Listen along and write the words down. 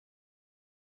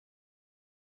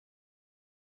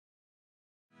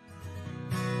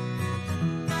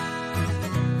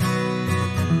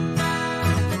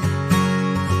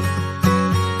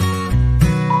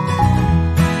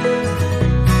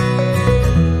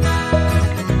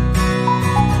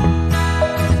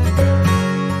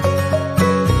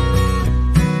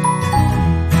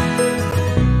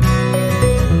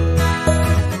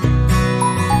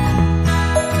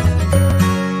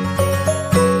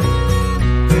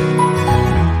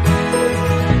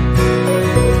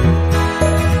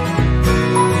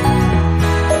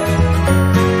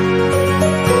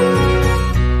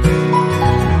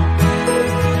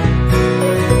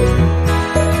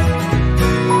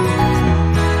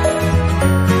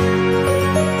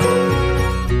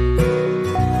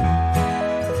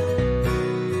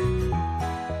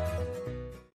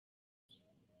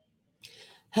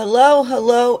Hello,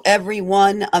 hello,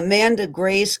 everyone. Amanda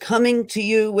Grace coming to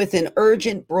you with an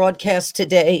urgent broadcast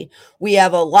today. We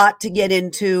have a lot to get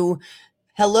into.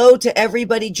 Hello to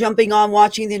everybody jumping on,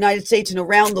 watching the United States and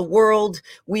around the world.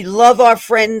 We love our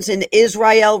friends in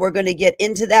Israel. We're going to get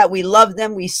into that. We love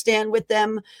them. We stand with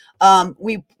them.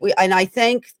 And I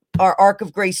thank our Ark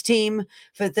of Grace team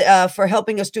for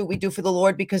helping us do what we do for the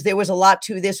Lord, because there was a lot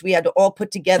to this. We had to all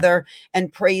put together,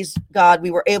 and praise God,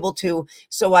 we were able to.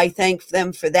 So I thank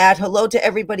them for that. Hello to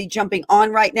everybody jumping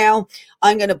on right now.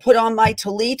 I'm going to put on my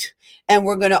tallit, and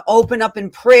we're going to open up in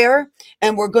prayer,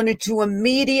 and we're going to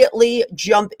immediately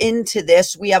jump into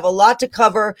this. We have a lot to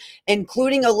cover,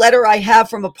 including a letter I have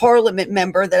from a parliament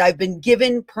member that I've been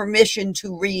given permission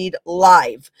to read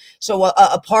live. So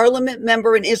a parliament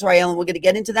member in Israel, and we're going to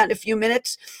get into that in a few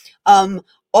minutes.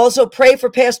 Also pray for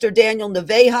Pastor Daniel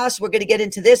Nevejas. We're going to get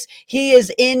into this. He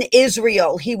is in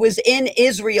Israel. He was in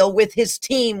Israel with his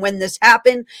team when this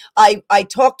happened. I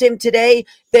talked to him today.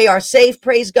 They are safe.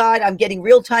 Praise God. I'm getting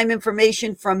real-time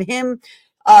information from him.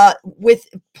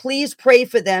 Please pray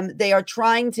for them. They are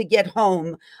trying to get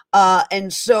home.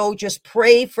 And so just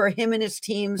pray for him and his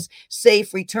team's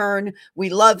safe return. We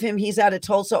love him. He's out of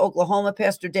Tulsa, Oklahoma,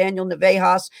 Pastor Daniel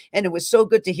Nevejas. And it was so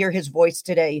good to hear his voice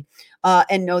today,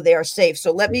 and know they are safe.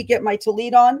 So let me get my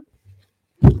tallit on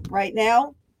right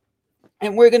now,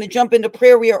 and we're going to jump into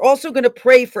prayer. We are also going to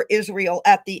pray for Israel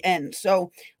at the end.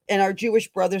 So, and our Jewish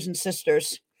brothers and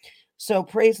sisters. So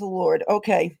praise the Lord.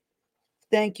 Okay.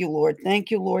 Thank you, Lord. Thank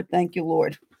you, Lord. Thank you,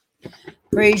 Lord.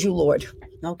 Praise you, Lord.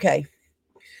 Okay.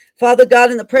 Father God,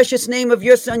 in the precious name of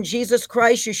your Son, Jesus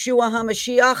Christ, Yeshua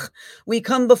HaMashiach, we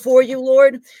come before you,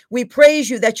 Lord. We praise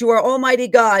you that you are Almighty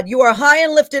God. You are high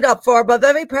and lifted up, far above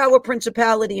every power,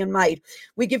 principality, and might.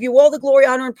 We give you all the glory,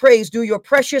 honor, and praise due your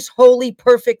precious, holy,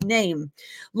 perfect name.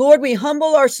 Lord, we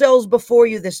humble ourselves before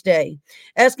you this day,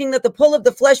 asking that the pull of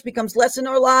the flesh becomes less in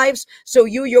our lives, so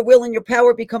you, your will, and your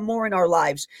power become more in our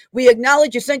lives. We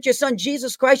acknowledge you sent your Son,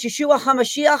 Jesus Christ, Yeshua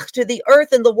HaMashiach, to the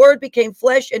earth, and the Word became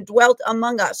flesh and dwelt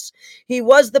among us. He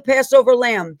was the Passover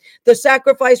lamb, the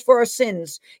sacrifice for our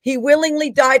sins. He willingly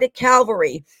died at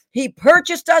Calvary. He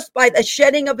purchased us by the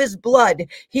shedding of his blood.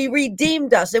 He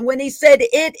redeemed us. And when he said,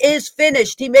 "It is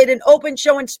finished," he made an open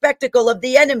show and spectacle of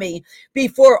the enemy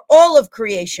before all of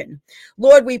creation.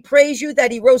 Lord, we praise you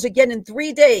that he rose again in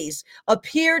 3 days,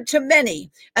 appeared to many,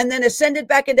 and then ascended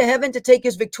back into heaven to take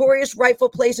his victorious rightful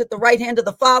place at the right hand of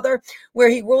the Father, where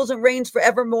he rules and reigns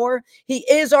forevermore. He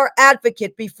is our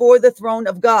advocate before the throne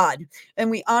of God, and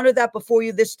we honor that before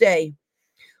you this day.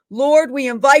 Lord, we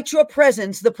invite your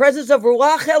presence, the presence of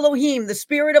Ruach Elohim, the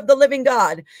Spirit of the living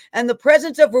God, and the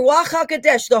presence of Ruach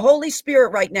HaKodesh, the Holy Spirit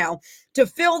right now, to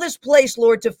fill this place,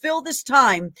 Lord, to fill this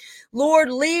time.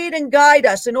 Lord, lead and guide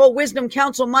us in all wisdom,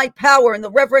 counsel, might, power, and the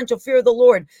reverential fear of the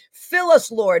Lord. Fill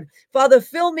us, Lord. Father,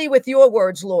 fill me with your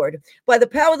words, Lord, by the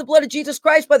power of the blood of Jesus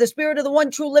Christ, by the Spirit of the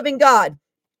one true living God.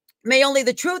 May only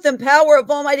the truth and power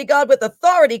of Almighty God with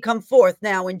authority come forth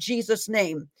now in Jesus'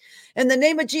 name. In the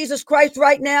name of Jesus Christ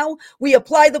right now, we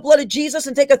apply the blood of Jesus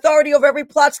and take authority over every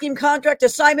plot, scheme, contract,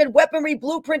 assignment, weaponry,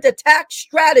 blueprint, attack,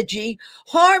 strategy,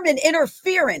 harm, and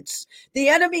interference. The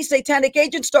enemy, satanic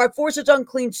agents, dark forces,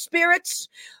 unclean spirits,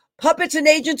 puppets and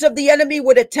agents of the enemy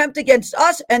would attempt against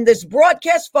us and this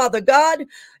broadcast, Father God,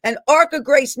 and Ark of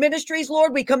Grace Ministries,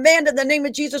 Lord, we command in the name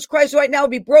of Jesus Christ right now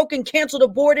be broken, canceled,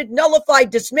 aborted, nullified,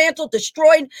 dismantled,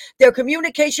 destroyed, their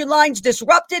communication lines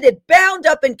disrupted, and bound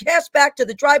up and cast back to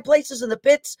the dry places and the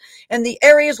pits and the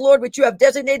areas, Lord, which you have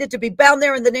designated to be bound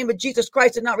there in the name of Jesus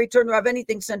Christ and not return or have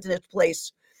anything sent in its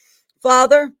place.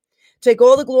 Father, take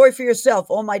all the glory for yourself,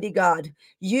 Almighty God.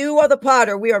 You are the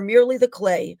potter. We are merely the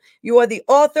clay. You are the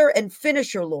author and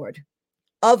finisher, Lord,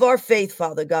 of our faith,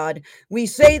 Father God. We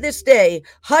say this day,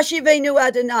 Hashivenu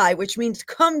Adonai, which means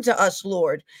come to us,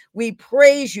 Lord. We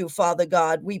praise you, Father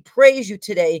God. We praise you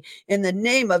today in the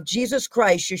name of Jesus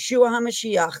Christ, Yeshua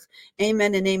HaMashiach.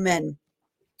 Amen and amen.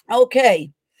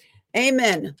 Okay.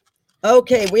 Amen.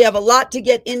 Okay. We have a lot to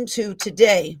get into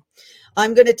today.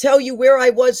 I'm going to tell you where I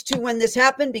was to when this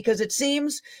happened, because it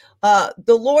seems the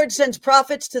Lord sends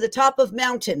prophets to the top of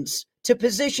mountains to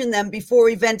position them before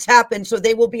events happen, so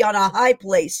they will be on a high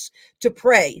place to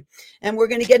pray. And we're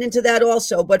going to get into that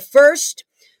also. But first,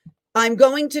 I'm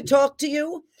going to talk to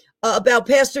you about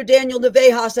Pastor Daniel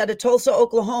Nevejas out of Tulsa,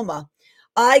 Oklahoma.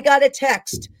 I got a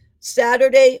text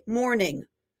Saturday morning.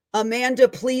 Amanda,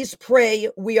 please pray.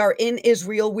 We are in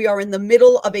Israel. We are in the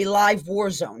middle of a live war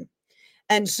zone.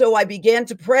 And so I began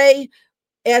to pray,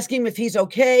 ask him if he's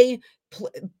okay,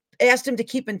 asked him to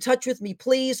keep in touch with me,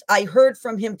 please. I heard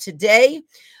from him today.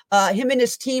 Him and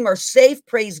his team are safe.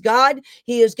 Praise God.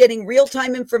 He is getting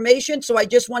real-time information. So I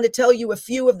just want to tell you a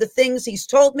few of the things he's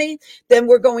told me. Then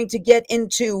we're going to get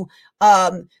into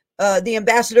the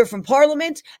ambassador from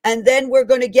Parliament, and then we're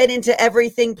going to get into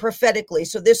everything prophetically.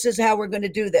 So this is how we're going to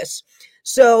do this.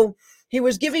 So he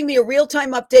was giving me a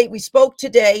real-time update. We spoke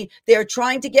today. They're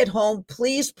trying to get home.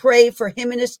 Please pray for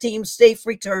him and his team's safe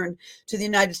return to the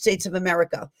United States of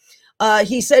America.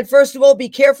 He said, first of all, be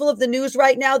careful of the news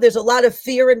right now. There's a lot of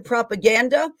fear and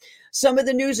propaganda. Some of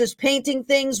the news is painting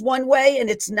things one way and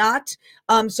it's not.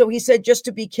 So he said just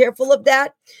to be careful of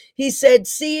that. He said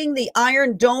seeing the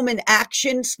Iron Dome in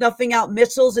action, snuffing out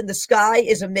missiles in the sky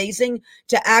is amazing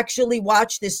to actually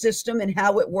watch this system and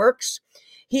how it works.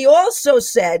 He also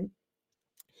said,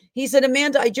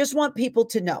 Amanda, I just want people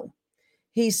to know.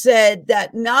 He said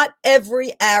that not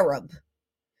every Arab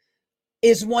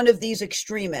is one of these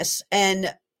extremists,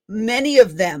 and many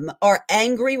of them are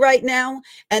angry right now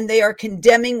and they are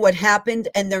condemning what happened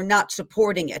and they're not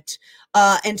supporting it.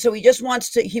 And so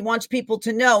he wants people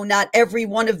to know not every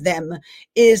one of them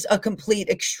is a complete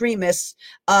extremist.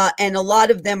 And a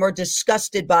lot of them are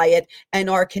disgusted by it and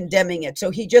are condemning it.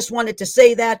 So he just wanted to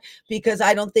say that because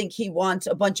I don't think he wants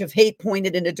a bunch of hate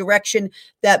pointed in a direction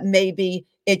that maybe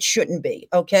it shouldn't be.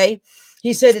 Okay.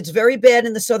 He said it's very bad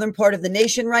in the southern part of the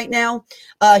nation right now.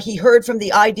 He heard from the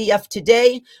IDF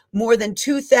today, more than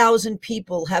 2,000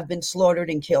 people have been slaughtered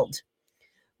and killed,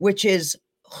 which is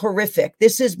horrific.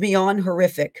 This is beyond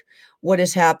horrific, what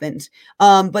has happened.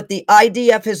 But the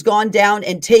IDF has gone down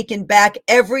and taken back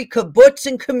every kibbutz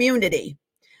and community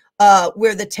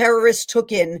where the terrorists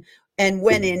took in and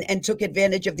went in and took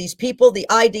advantage of these people. The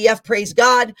IDF, praise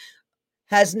God,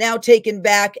 has now taken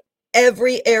back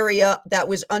every area that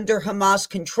was under Hamas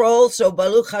control. So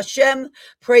Baruch Hashem,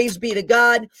 praise be to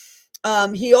God.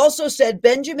 He also said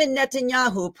Benjamin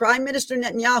Netanyahu, Prime Minister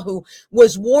Netanyahu,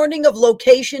 was warning of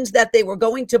locations that they were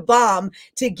going to bomb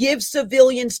to give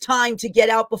civilians time to get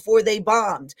out before they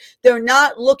bombed. They're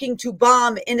not looking to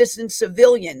bomb innocent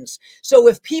civilians. So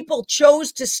if people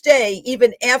chose to stay,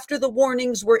 even after the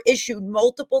warnings were issued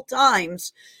multiple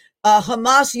times,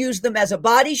 Hamas used them as a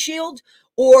body shield,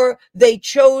 or they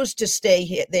chose to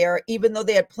stay there, even though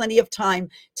they had plenty of time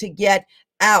to get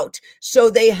out. So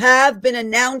they have been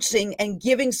announcing and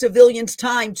giving civilians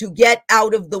time to get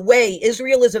out of the way.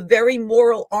 Israel is a very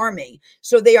moral army,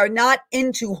 so they are not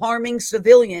into harming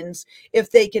civilians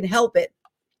if they can help it.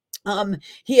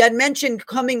 He had mentioned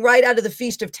coming right out of the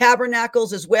Feast of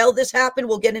Tabernacles as well. This happened.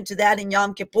 We'll get into that in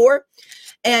Yom Kippur.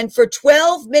 And for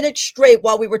 12 minutes straight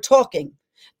while we were talking,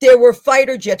 there were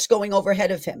fighter jets going overhead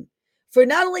of him. For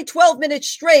not only 12 minutes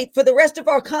straight, for the rest of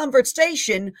our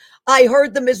conversation, I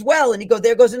heard them as well. And he goes,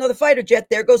 there goes another fighter jet.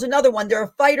 There goes another one. There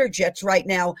are fighter jets right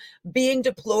now being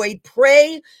deployed.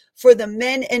 Pray for the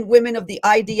men and women of the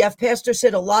IDF. Pastor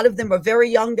said a lot of them are very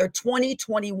young. They're 20,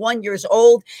 21 years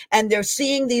old, and they're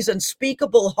seeing these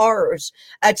unspeakable horrors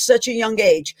at such a young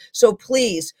age. So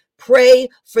please, pray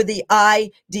for the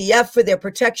IDF, for their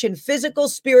protection, physical,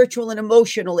 spiritual, and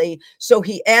emotionally. So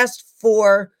he asked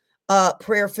for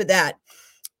prayer for that.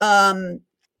 And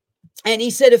he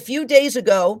said a few days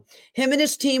ago, him and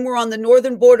his team were on the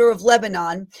northern border of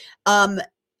Lebanon and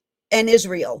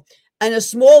Israel, and a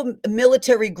small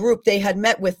military group they had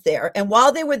met with there. And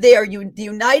while they were there, the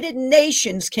United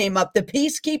Nations came up, the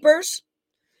peacekeepers,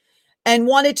 and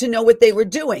wanted to know what they were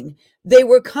doing. They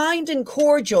were kind and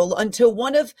cordial until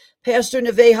one of Pastor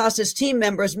Nevehas's team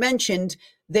members mentioned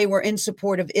they were in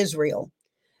support of Israel.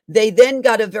 They then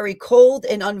got a very cold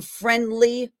and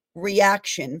unfriendly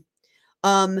reaction.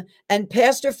 And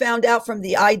Pastor found out from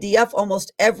the IDF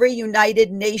almost every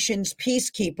United Nations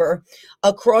peacekeeper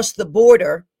across the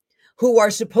border who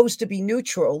are supposed to be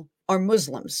neutral are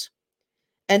Muslims.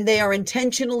 And they are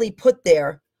intentionally put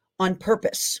there on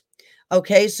purpose.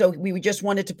 Okay, so we just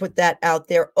wanted to put that out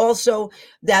there. Also,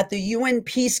 that the UN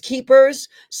peacekeepers,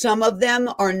 some of them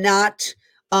are not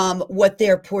what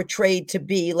they're portrayed to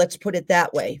be. Let's put it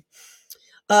that way.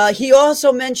 He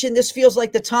also mentioned this feels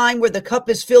like the time where the cup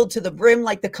is filled to the brim,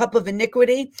 like the cup of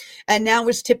iniquity, and now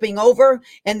is tipping over,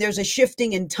 and there's a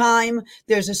shifting in time.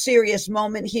 There's a serious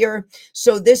moment here.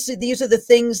 So these are the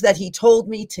things that he told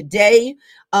me today.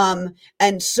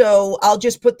 And so I'll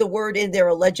just put the word in there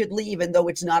allegedly, even though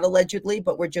it's not allegedly,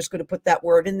 but we're just going to put that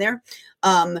word in there.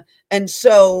 And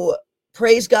so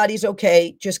praise God, he's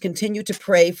okay. Just continue to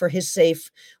pray for his safe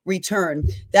return.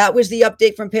 That was the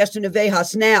update from Pastor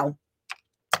Nevehas. Now,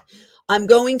 I'm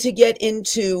going to get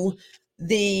into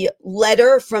the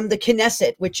letter from the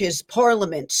Knesset, which is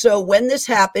Parliament. So when this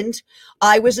happened,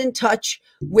 I was in touch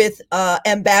with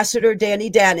Ambassador Danny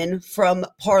Danon from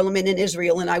Parliament in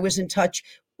Israel, and I was in touch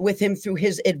with him through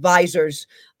his advisors.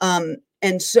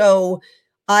 And so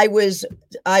I was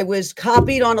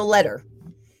copied on a letter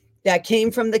that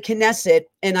came from the Knesset,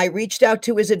 and I reached out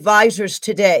to his advisors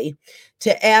today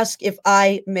to ask if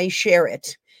I may share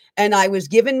it. And I was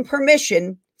given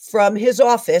permission from his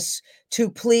office to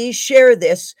please share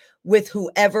this with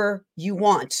whoever you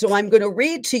want. So I'm going to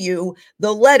read to you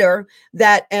the letter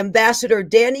that Ambassador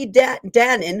Danny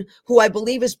Danon, who I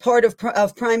believe is part of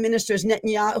Prime Minister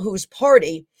Netanyahu's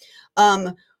party,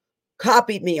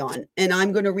 copied me on. And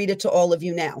I'm going to read it to all of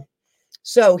you now.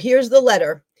 So here's the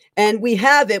letter. And we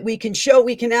have it. We can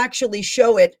actually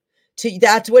show it to you.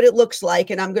 That's what it looks like.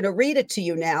 And I'm going to read it to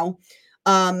you now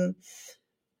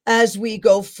as we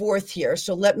go forth here.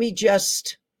 So let me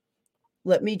just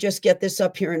get this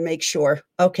up here and make sure.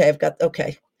 Okay,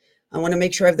 I want to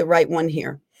make sure I have the right one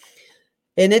here.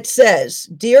 And it says,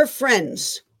 "Dear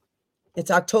friends," it's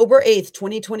October 8th,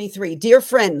 2023. "Dear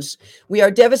friends, we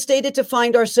are devastated to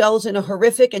find ourselves in a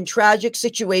horrific and tragic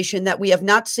situation that we have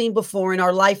not seen before in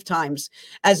our lifetimes,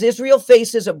 as Israel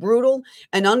faces a brutal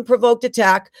and unprovoked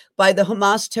attack by the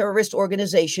Hamas terrorist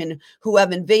organization, who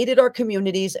have invaded our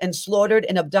communities and slaughtered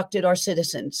and abducted our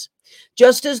citizens.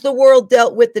 Just as the world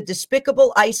dealt with the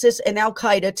despicable ISIS and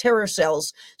Al-Qaeda terror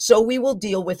cells, so we will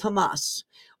deal with Hamas.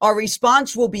 Our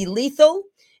response will be lethal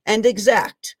and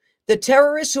exact. The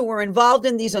terrorists who were involved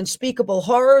in these unspeakable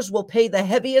horrors will pay the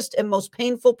heaviest and most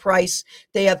painful price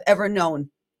they have ever known.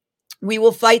 We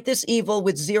will fight this evil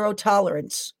with zero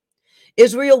tolerance.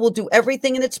 Israel will do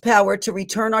everything in its power to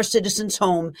return our citizens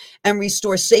home and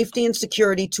restore safety and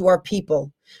security to our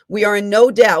people. We are in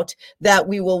no doubt that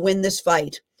we will win this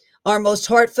fight. Our most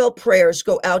heartfelt prayers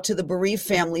go out to the bereaved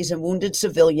families and wounded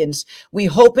civilians. We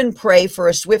hope and pray for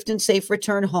a swift and safe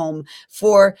return home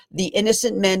for the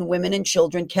innocent men, women, and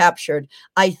children captured.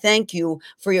 I thank you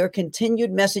for your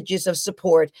continued messages of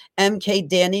support. MK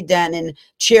Danny Danon,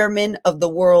 Chairman of the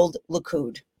World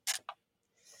Likud."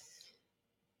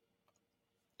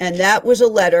 And that was a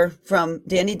letter from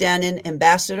Danny Danon,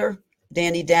 Ambassador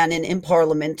Danny Danon in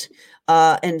Parliament.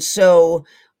 And so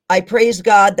I praise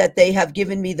God that they have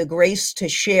given me the grace to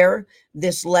share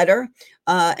this letter,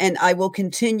 and I will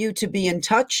continue to be in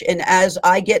touch. And as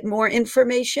I get more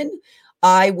information,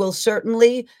 I will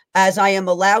certainly, as I am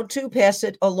allowed to, pass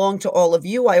it along to all of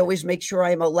you. I always make sure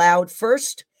I am allowed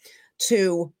first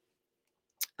to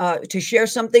share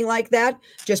something like that,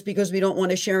 just because we don't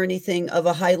want to share anything of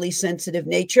a highly sensitive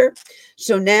nature.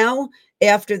 So now,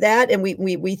 after that, and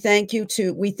we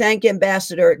thank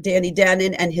Ambassador Danny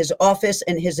Danon and his office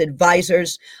and his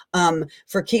advisors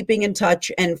for keeping in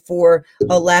touch and for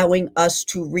allowing us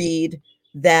to read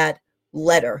that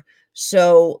letter.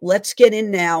 So let's get in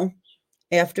now,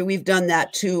 after we've done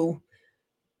that, to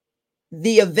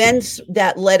the events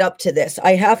that led up to this.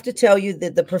 I have to tell you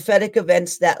that the prophetic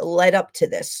events that led up to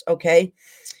this, okay,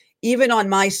 even on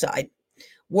my side,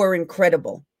 were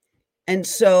incredible. And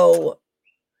so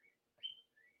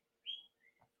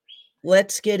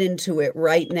let's get into it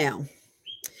right now.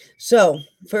 So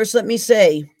first, let me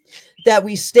say that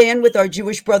we stand with our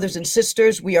Jewish brothers and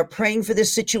sisters. We are praying for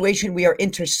this situation. We are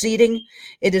interceding.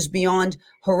 It is beyond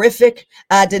horrific.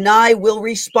 Adonai will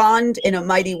respond in a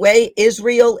mighty way.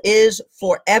 Israel is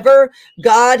forever.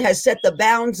 God has set the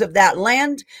bounds of that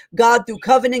land. God, through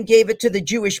covenant, gave it to the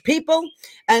Jewish people,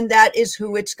 and that is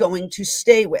who it's going to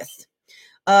stay with.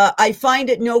 I find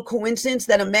it no coincidence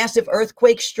that a massive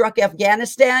earthquake struck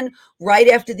Afghanistan right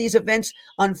after these events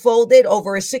unfolded.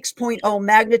 Over a 6.0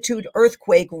 magnitude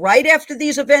earthquake right after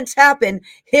these events happened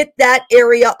hit that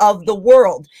area of the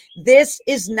world. This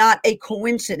is not a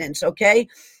coincidence, okay?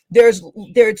 There's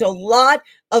a lot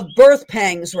of birth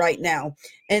pangs right now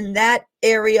in that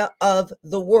area of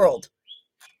the world.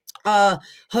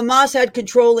 Hamas had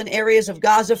control in areas of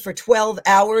Gaza for 12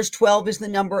 hours. 12 is the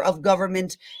number of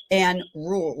government and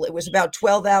rule. It was about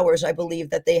 12 hours, I believe,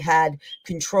 that they had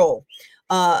control.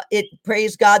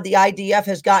 Praise God, the IDF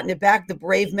has gotten it back. The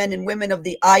brave men and women of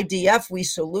the IDF, we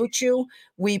salute you.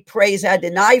 We praise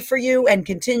Adonai for you, and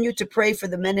continue to pray for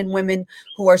the men and women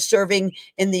who are serving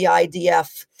in the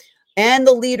IDF. And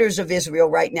the leaders of Israel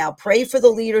right now. Pray for the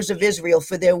leaders of Israel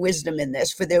for their wisdom in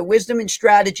this, for their wisdom and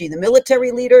strategy. The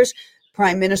military leaders,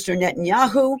 Prime Minister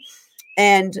Netanyahu,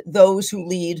 and those who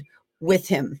lead with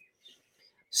him.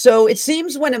 So it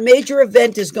seems when a major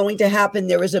event is going to happen,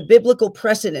 there is a biblical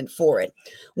precedent for it.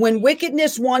 When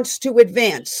wickedness wants to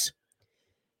advance,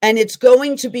 and it's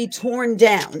going to be torn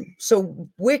down. So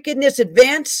wickedness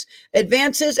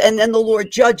advances, and then the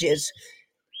Lord judges.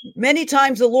 Many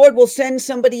times the Lord will send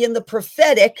somebody in the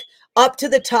prophetic up to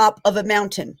the top of a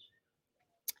mountain,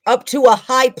 up to a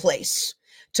high place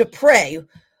to pray,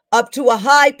 up to a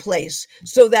high place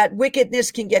so that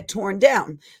wickedness can get torn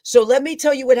down. So let me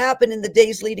tell you what happened in the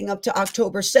days leading up to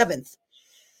October 7th.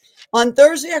 On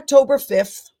Thursday, October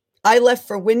 5th, I left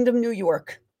for Windham, New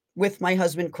York with my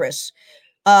husband, Chris,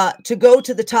 to go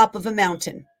to the top of a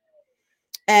mountain.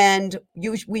 And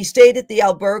we stayed at the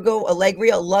Albergo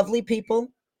Allegria, lovely people.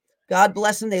 God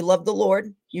bless them. They love the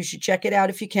Lord. You should check it out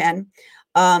if you can.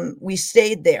 We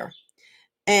stayed there.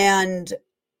 And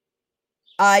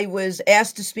I was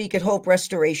asked to speak at Hope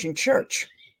Restoration Church.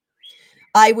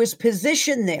 I was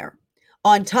positioned there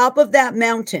on top of that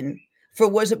mountain for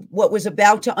what was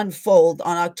about to unfold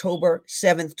on October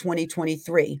 7th,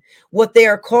 2023. What they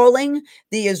are calling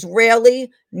the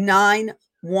Israeli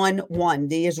 9/11,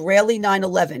 the Israeli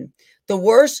 9/11, the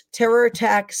worst terror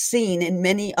attack seen in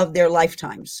many of their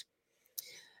lifetimes.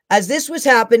 As this was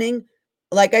happening,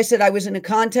 like I said, I was in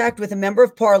contact with a member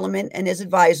of parliament and his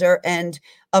advisor and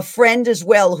a friend as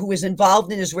well who is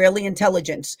involved in Israeli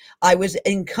intelligence. I was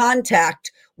in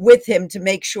contact with him to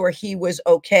make sure he was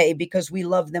okay because we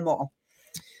love them all.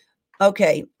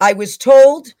 Okay, I was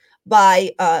told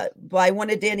by one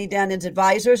of Danny Dannon's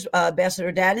advisors,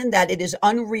 Ambassador Dannon, that it is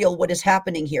unreal what is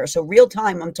happening here. So real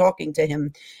time, I'm talking to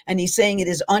him, and he's saying it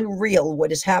is unreal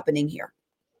what is happening here.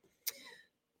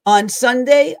 On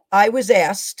Sunday, I was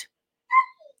asked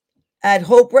at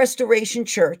Hope Restoration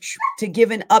Church to give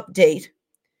an update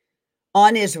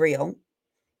on Israel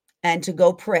and to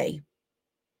go pray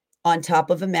on top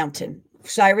of a mountain.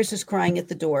 Cyrus is crying at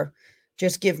the door.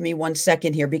 Just give me 1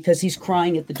 second here because he's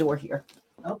crying at the door here.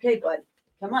 Okay, bud.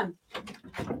 Come on.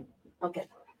 Okay.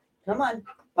 Come on.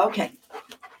 Okay.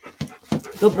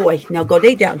 Good boy. Now go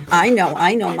lay down. I know.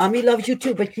 Mommy loves you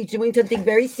too, but she's doing something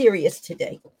very serious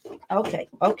today.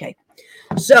 Okay.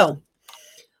 So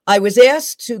I was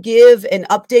asked to give an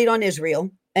update on Israel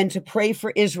and to pray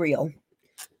for Israel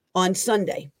on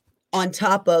Sunday on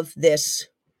top of this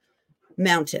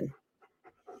mountain.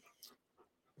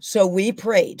 So we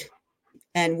prayed,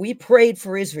 and we prayed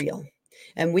for Israel,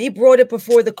 and we brought it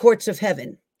before the courts of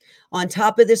heaven on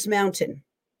top of this mountain.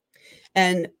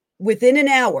 And within an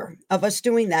hour of us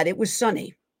doing that, it was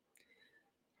sunny.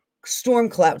 Storm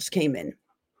clouds came in,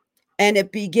 and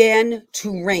it began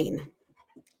to rain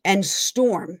and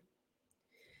storm.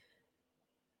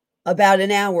 About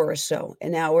an hour or so,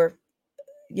 hour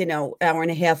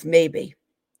and a half maybe.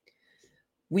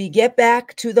 We get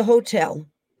back to the hotel,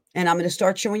 and I'm going to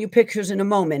start showing you pictures in a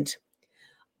moment.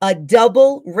 A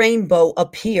double rainbow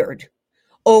appeared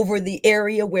over the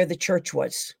area where the church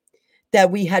was that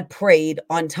we had prayed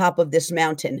on top of this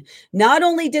mountain. Not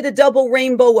only did a double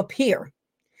rainbow appear,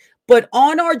 but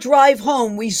on our drive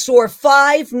home, we saw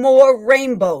 5 more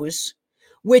rainbows,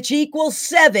 which equals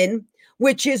 7,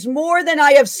 which is more than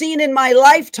I have seen in my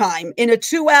lifetime in a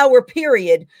 2-hour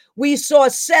period. We saw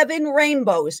 7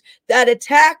 rainbows. That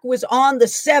attack was on the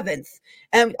 7th.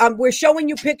 And we're showing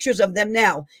you pictures of them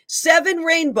now. 7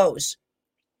 rainbows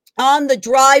on the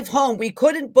drive home. We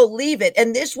couldn't believe it.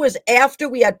 And this was after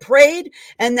we had prayed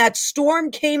and that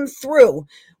storm came through.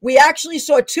 We actually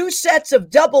saw 2 sets of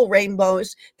double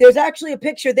rainbows. There's actually a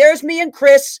picture. There's me and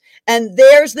Chris, and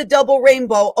there's the double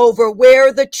rainbow over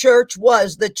where the church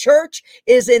was. The church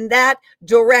is in that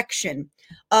direction.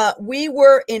 We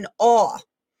were in awe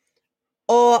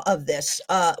of this,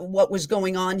 what was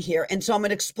going on here. And so I'm going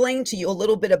to explain to you a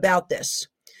little bit about this,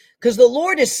 because the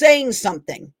Lord is saying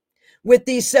something with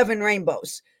these 7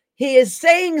 rainbows. He is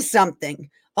saying something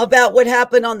about what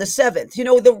happened on the 7th. You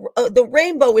know, the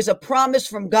rainbow is a promise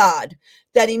from God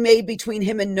that he made between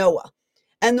him and Noah.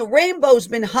 And the rainbow's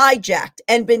been hijacked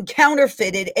and been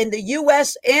counterfeited in the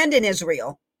U.S. and in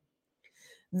Israel.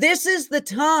 This is the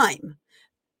time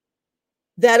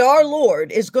that our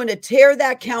Lord is going to tear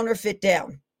that counterfeit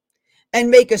down and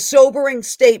make a sobering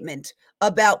statement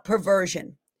about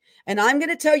perversion. And I'm going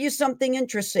to tell you something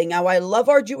interesting. Now, I love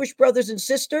our Jewish brothers and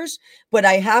sisters, but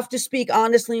I have to speak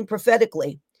honestly and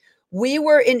prophetically. We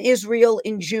were in Israel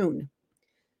in June.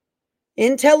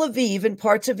 In Tel Aviv and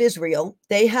parts of Israel,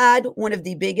 they had one of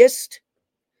the biggest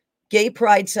gay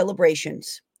pride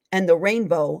celebrations, and the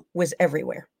rainbow was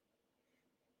everywhere.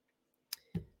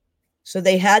 So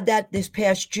they had that this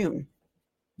past June.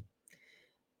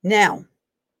 Now,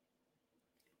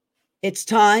 it's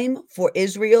time for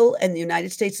Israel and the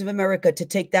United States of America to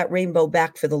take that rainbow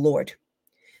back for the Lord,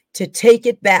 to take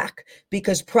it back,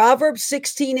 because Proverbs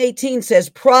 16:18 says,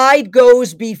 pride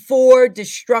goes before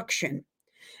destruction,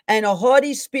 and a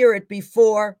haughty spirit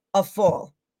before a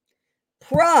fall.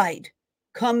 Pride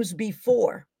comes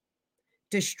before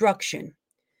destruction.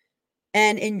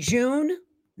 And in June,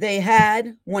 they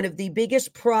had one of the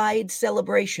biggest pride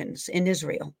celebrations in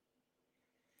Israel.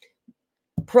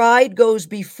 Pride goes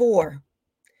before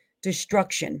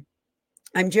destruction.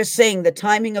 I'm just saying the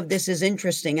timing of this is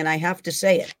interesting, and I have to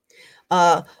say it.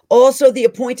 Also, the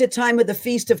appointed time of the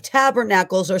Feast of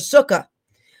Tabernacles, or Sukkah,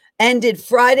 ended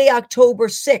Friday, October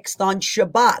 6th on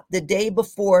Shabbat, the day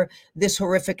before this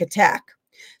horrific attack.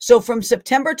 So from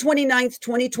September 29th,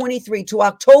 2023 to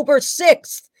October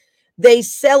 6th, they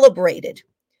celebrated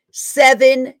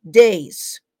 7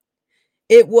 days.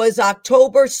 It was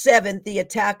October 7th, the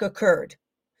attack occurred.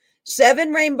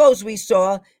 7 rainbows we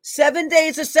saw, 7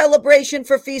 days of celebration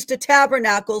for Feast of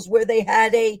Tabernacles where they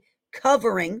had a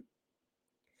covering.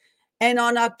 And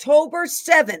on October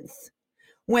 7th,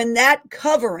 when that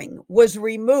covering was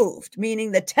removed,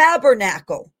 meaning the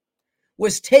tabernacle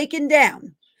was taken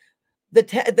down,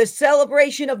 the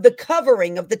celebration of the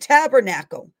covering of the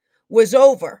tabernacle was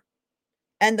over,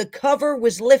 and the cover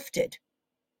was lifted.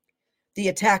 The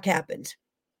attack happened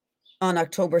on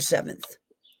October 7th.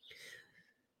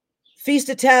 Feast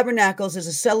of Tabernacles is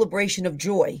a celebration of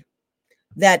joy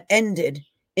that ended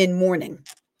in mourning.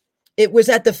 It was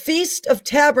at the Feast of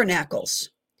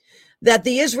Tabernacles that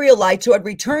the Israelites who had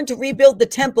returned to rebuild the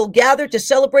temple gathered to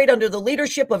celebrate under the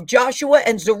leadership of Joshua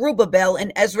and Zerubbabel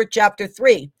in Ezra chapter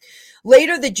 3.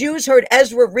 Later, the Jews heard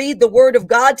Ezra read the word of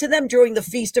God to them during the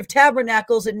Feast of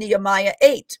Tabernacles in Nehemiah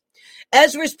 8.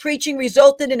 Ezra's preaching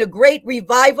resulted in a great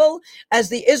revival as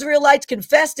the Israelites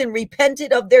confessed and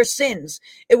repented of their sins.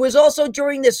 It was also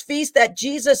during this feast that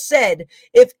Jesus said,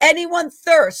 "If anyone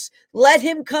thirsts, let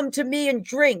him come to me and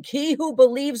drink. He who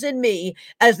believes in me,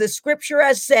 as the scripture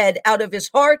has said, out of his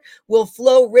heart will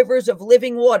flow rivers of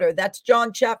living water." That's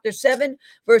John chapter 7,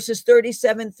 verses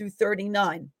 37 through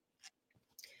 39.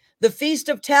 The Feast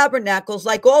of Tabernacles,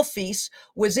 like all feasts,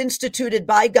 was instituted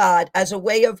by God as a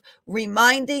way of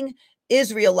reminding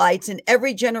Israelites in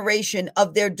every generation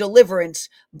of their deliverance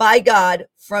by God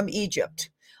from Egypt.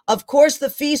 Of course, the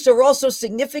feasts are also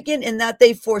significant in that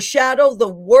they foreshadow the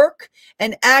work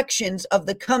and actions of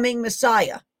the coming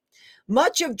Messiah.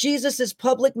 Much of Jesus's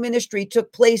public ministry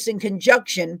took place in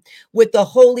conjunction with the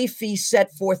holy feast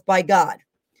set forth by God.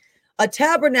 A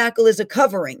tabernacle is a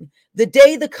covering. The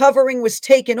day the covering was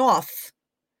taken off,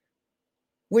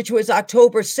 which was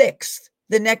October 6th,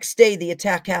 the next day the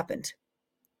attack happened.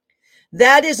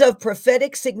 That is of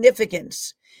prophetic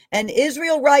significance. And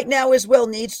Israel right now as well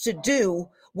needs to do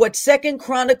what Second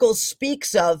Chronicles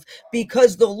speaks of,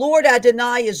 because the Lord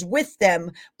Adonai is with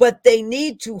them, but they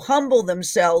need to humble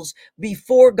themselves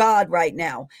before God right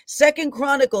now. Second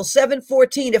Chronicles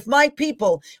 7:14, if my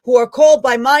people who are called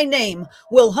by my name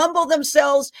will humble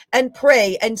themselves and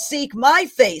pray and seek my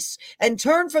face and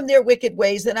turn from their wicked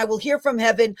ways, then I will hear from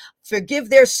heaven, forgive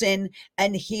their sin,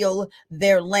 and heal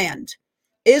their land.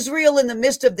 Israel, in the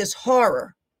midst of this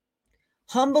horror,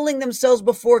 humbling themselves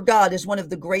before God is one of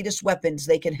the greatest weapons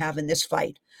they can have in this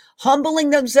fight.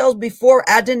 Humbling themselves before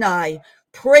Adonai,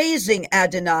 praising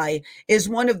Adonai, is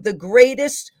one of the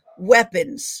greatest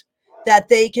weapons that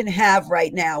they can have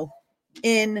right now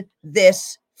in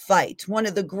this fight. One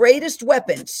of the greatest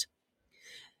weapons.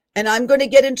 And I'm going to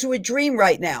get into a dream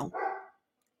right now.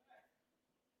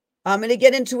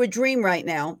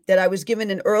 That I was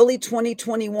given in early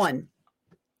 2021.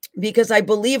 Because I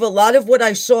believe a lot of what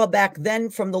I saw back then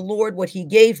from the Lord, what he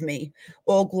gave me,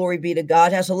 all glory be to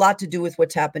God, has a lot to do with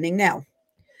what's happening now.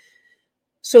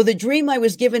 So the dream I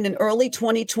was given in early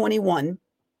 2021,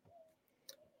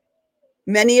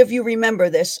 many of you remember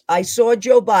this. I saw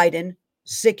Joe Biden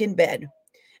sick in bed,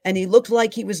 and he looked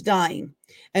like he was dying.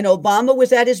 And Obama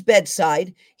was at his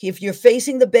bedside. If you're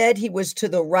facing the bed, he was to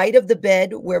the right of the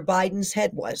bed where Biden's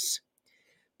head was.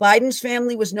 Biden's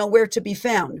family was nowhere to be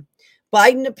found.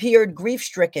 Biden appeared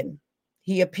grief-stricken.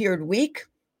 He appeared weak.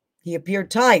 He appeared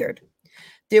tired.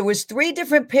 There was 3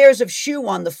 different pairs of shoe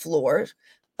on the floor,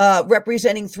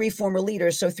 representing 3 former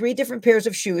leaders. So 3 different pairs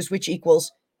of shoes, which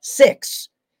equals 6.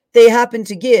 They happened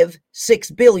to give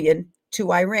 $6 billion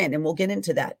to Iran, and we'll get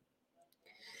into that.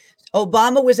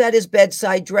 Obama was at his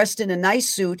bedside, dressed in a nice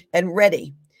suit and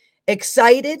ready,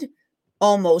 excited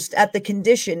almost at the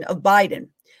condition of Biden.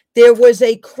 There was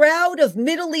a crowd of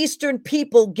Middle Eastern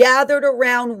people gathered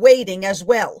around waiting as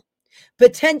well,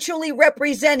 potentially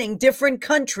representing different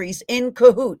countries in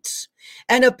cahoots,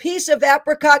 and a piece of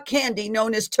apricot candy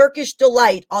known as Turkish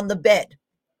Delight on the bed.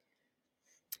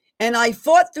 And I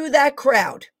fought through that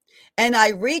crowd, and I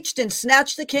reached and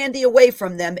snatched the candy away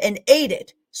from them and ate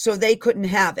it so they couldn't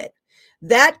have it.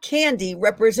 That candy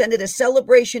represented a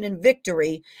celebration and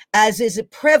victory, as is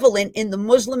prevalent in the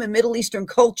Muslim and Middle Eastern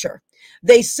culture.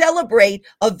 They celebrate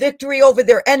a victory over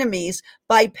their enemies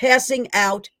by passing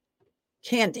out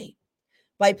candy,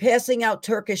 by passing out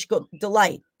Turkish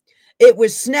delight. It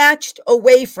was snatched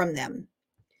away from them.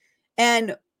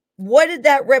 And what did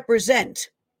that represent?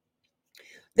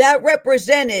 That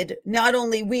represented not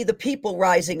only we the people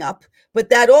rising up, but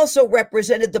that also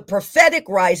represented the prophetic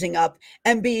rising up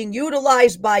and being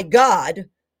utilized by God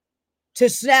to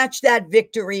snatch that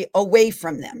victory away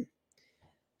from them.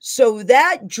 So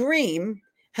that dream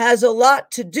has a lot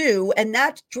to do, and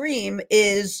that dream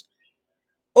is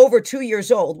over 2 years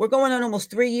old. We're going on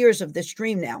almost 3 years of this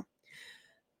dream now.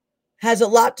 Has a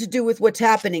lot to do with what's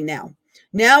happening now.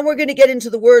 Now we're going to get into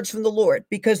the words from the Lord,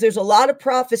 because there's a lot of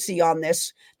prophecy on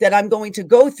this that I'm going to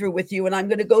go through with you, and I'm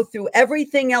going to go through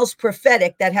everything else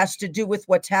prophetic that has to do with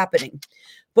what's happening.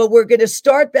 But we're going to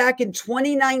start back in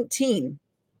 2019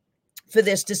 for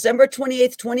this, December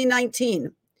 28th,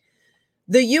 2019.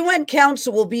 The UN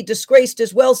Council will be disgraced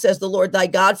as well, says the Lord thy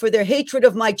God, for their hatred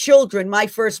of my children, my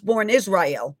firstborn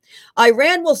Israel.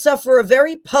 Iran will suffer a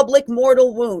very public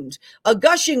mortal wound, a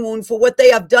gushing wound for what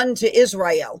they have done to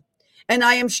Israel. And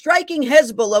I am striking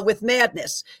Hezbollah with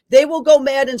madness. They will go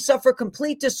mad and suffer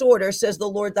complete disorder, says the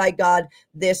Lord thy God,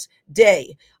 this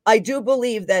day. I do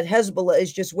believe that Hezbollah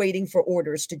is just waiting for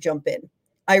orders to jump in.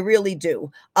 I really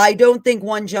do. I don't think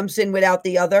one jumps in without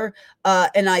the other.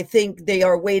 And I think they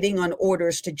are waiting on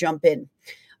orders to jump in.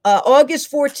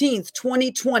 August 14th,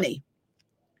 2020.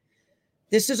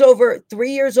 This is over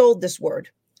 3 years old, this word.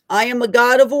 I am a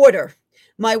God of order.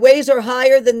 My ways are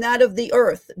higher than that of the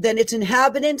earth, than its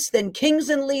inhabitants, than kings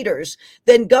and leaders,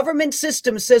 than government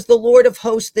systems, says the Lord of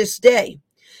hosts this day.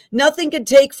 Nothing can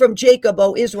take from Jacob,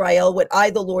 O Israel, what I,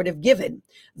 the Lord, have given.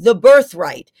 The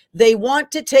birthright. They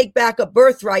want to take back a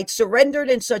birthright surrendered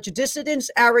in such dissidence,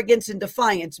 arrogance, and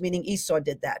defiance, meaning Esau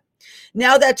did that.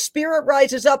 Now that spirit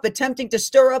rises up, attempting to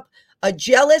stir up a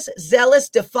jealous, zealous,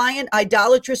 defiant,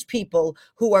 idolatrous people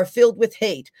who are filled with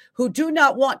hate, who do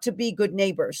not want to be good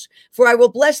neighbors. For I will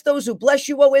bless those who bless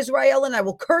you, O Israel, and I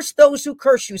will curse those who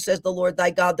curse you, says the Lord thy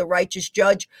God, the righteous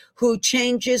judge, who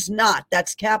changes not.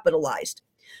 That's capitalized.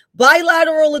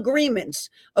 Bilateral agreements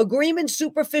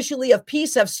superficially of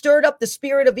peace have stirred up the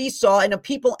spirit of Esau and of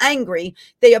people angry.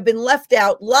 They have been left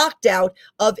out, locked out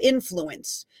of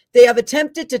influence. They have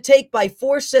attempted to take by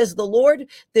force, says the Lord.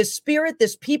 This spirit,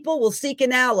 this people will seek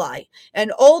an ally,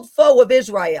 an old foe of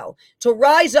Israel, to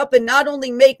rise up and not only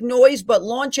make noise, but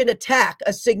launch an attack,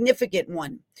 a significant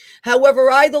one. However,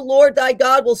 I, the Lord thy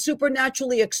God, will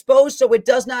supernaturally expose so it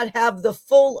does not have the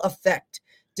full effect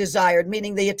desired,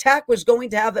 meaning the attack was going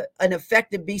to have an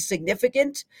effect and be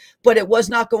significant, but it was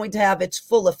not going to have its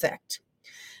full effect.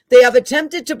 They have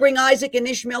attempted to bring Isaac and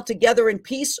Ishmael together in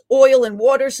peace, oil, and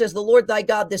water, says the Lord thy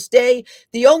God this day.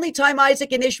 The only time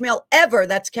Isaac and Ishmael ever,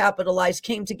 that's capitalized,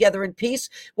 came together in peace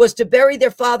was to bury their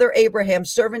father Abraham,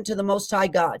 servant to the Most High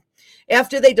God.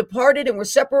 After they departed and were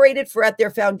separated, for at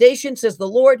their foundation, says the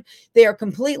Lord, they are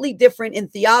completely different in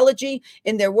theology,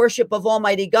 in their worship of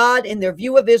Almighty God, in their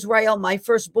view of Israel, my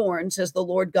firstborn, says the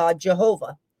Lord God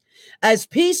Jehovah. As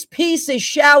peace, peace is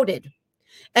shouted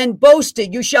and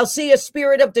boasted, you shall see a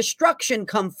spirit of destruction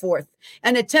come forth,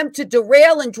 an attempt to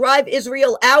derail and drive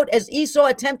Israel out as Esau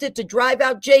attempted to drive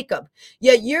out Jacob.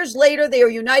 Yet years later, they are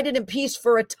united in peace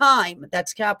for a time.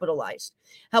 That's capitalized.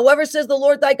 However, says the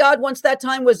Lord thy God, once that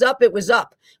time was up, it was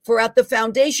up. For at the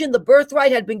foundation, the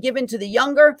birthright had been given to the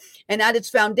younger, and at its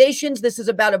foundations, this is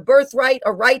about a birthright,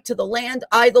 a right to the land.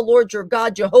 I, the Lord your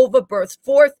God, Jehovah, birthed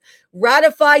forth,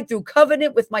 ratified through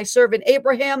covenant with my servant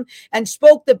Abraham, and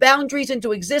spoke the boundaries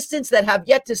into existence that have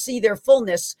yet to see their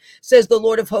fullness, says the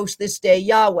Lord of hosts this day,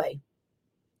 Yahweh.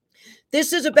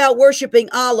 This is about worshiping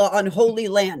Allah on holy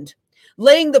land,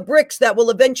 laying the bricks that will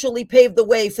eventually pave the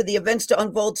way for the events to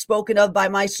unfold spoken of by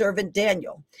my servant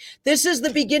Daniel. This is the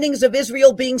beginnings of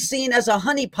Israel being seen as a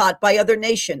honeypot by other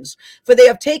nations, for they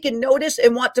have taken notice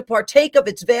and want to partake of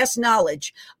its vast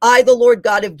knowledge. I, the Lord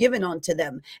God, have given unto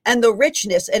them, and the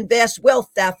richness and vast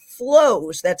wealth that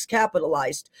flows, that's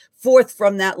capitalized, forth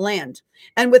from that land.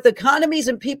 And with economies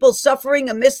and people suffering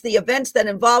amidst the events that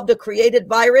involved a created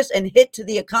virus and hit to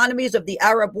the economies of the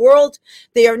Arab world,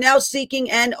 they are now seeking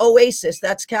an oasis,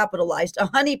 that's capitalized, a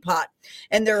honeypot,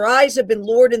 and their eyes have been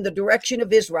lured in the direction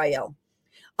of Israel.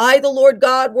 I, the Lord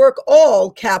God, work all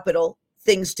capital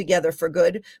things together for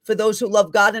good for those who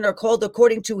love God and are called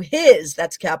according to his,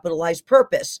 that's capitalized,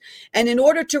 purpose. And in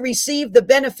order to receive the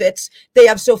benefits they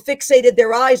have so fixated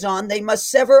their eyes on, they must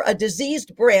sever a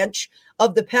diseased branch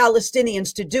of the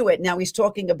Palestinians to do it. Now he's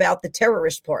talking about the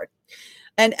terrorist part.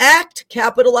 An act,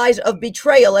 capitalized, of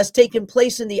betrayal has taken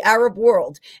place in the Arab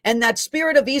world, and that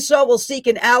spirit of Esau will seek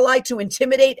an ally to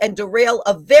intimidate and derail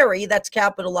a very, that's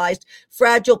capitalized,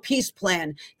 fragile peace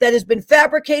plan that has been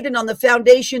fabricated on the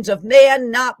foundations of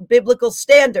man, not biblical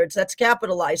standards, that's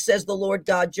capitalized, says the Lord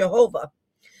God Jehovah.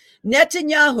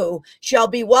 Netanyahu shall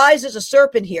be wise as a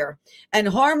serpent here and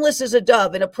harmless as a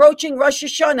dove. And approaching Rosh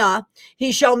Hashanah,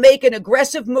 he shall make an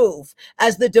aggressive move.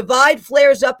 As the divide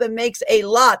flares up and makes a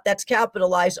lot, that's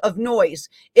capitalized, of noise,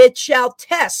 it shall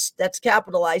test, that's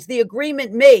capitalized, the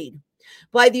agreement made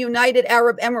by the United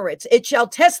Arab Emirates. It shall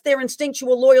test their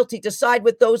instinctual loyalty to side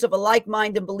with those of a like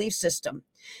mind and belief system.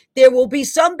 There will be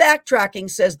some backtracking,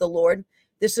 says the Lord.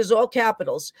 This is all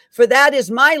capitals. For that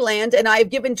is my land, and I have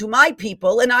given to my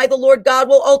people, and I, the Lord God,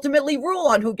 will ultimately rule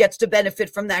on who gets to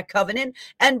benefit from that covenant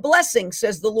and blessing,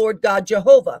 says the Lord God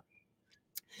Jehovah.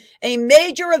 A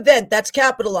major event, that's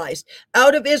capitalized,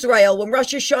 out of Israel when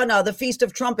Rosh Hashanah, the Feast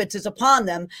of Trumpets, is upon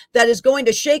them, that is going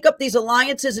to shake up these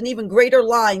alliances, and even greater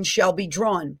lines shall be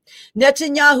drawn.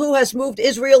 Netanyahu has moved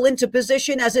Israel into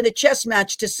position as in a chess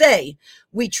match to say,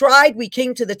 we tried, we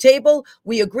came to the table,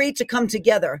 we agreed to come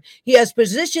together. He has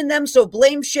positioned them so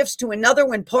blame shifts to another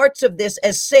when parts of this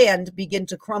as sand begin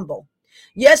to crumble.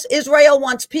 Yes, Israel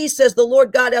wants peace, says the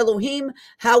Lord God Elohim.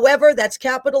 However, that's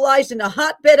capitalized, in a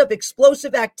hotbed of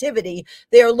explosive activity.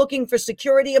 They are looking for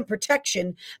security and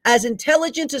protection as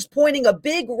intelligence is pointing a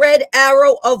big red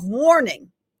arrow of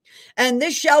warning. And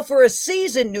this shall for a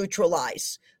season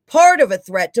neutralize part of a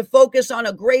threat to focus on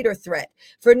a greater threat.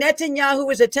 For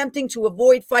Netanyahu is attempting to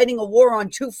avoid fighting a war on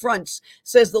two fronts,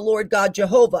 says the Lord God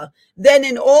Jehovah. Then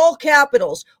in all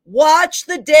capitals, watch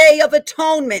the Day of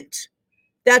Atonement.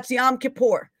 That's Yom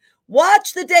Kippur.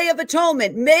 Watch the Day of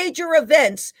Atonement, major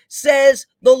events, says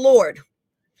the Lord.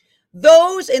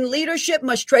 Those in leadership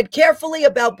must tread carefully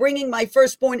about bringing my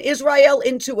firstborn Israel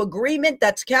into agreement,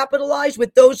 that's capitalized,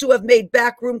 with those who have made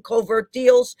backroom covert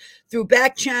deals through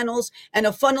back channels and a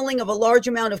funneling of a large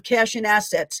amount of cash and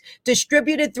assets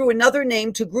distributed through another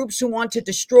name to groups who want to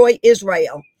destroy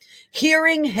Israel.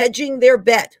 Hearing, hedging their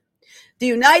bet. The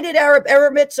United Arab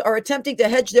Emirates are attempting to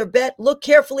hedge their bet. Look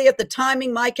carefully at the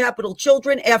timing, my capital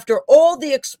children. After all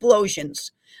the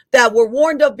explosions that were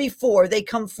warned of before, they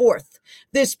come forth.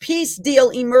 This peace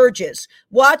deal emerges.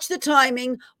 Watch the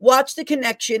timing, watch the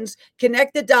connections,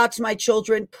 connect the dots, my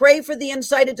children. Pray for the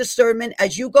insight and discernment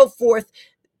as you go forth,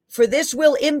 for this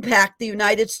will impact the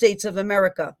United States of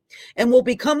America and will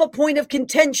become a point of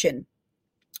contention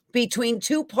between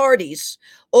two parties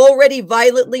already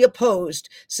violently opposed,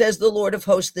 says the Lord of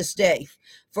hosts this day.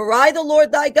 For I, the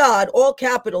Lord thy God, all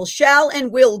capitals, shall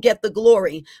and will get the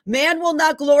glory. Man will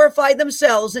not glorify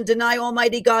themselves and deny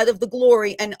Almighty God of the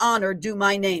glory and honor due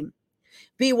my name.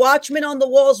 Be watchmen on the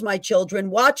walls, my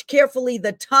children. Watch carefully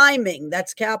the timing,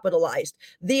 that's capitalized,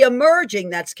 the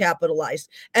emerging, that's capitalized,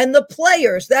 and the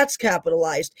players, that's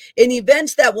capitalized, in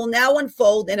events that will now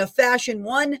unfold in a fashion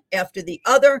one after the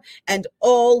other and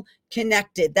all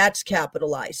connected, that's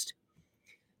capitalized.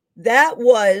 That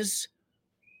was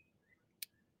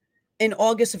in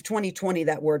August of 2020,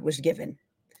 that word was given.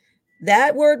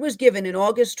 That word was given in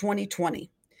August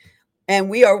 2020. And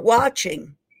we are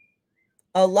watching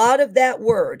a lot of that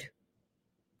word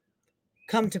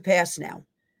come to pass now.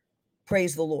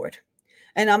 Praise the Lord.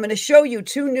 And I'm going to show you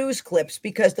two news clips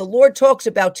because the Lord talks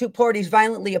about two parties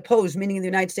violently opposed, meaning the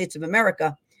United States of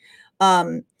America,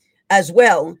 as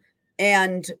well.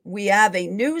 And we have a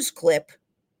news clip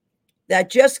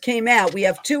that just came out. We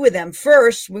have two of them.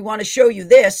 First, we want to show you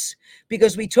this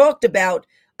because we talked about,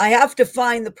 I have to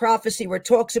find the prophecy where it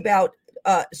talks about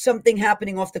something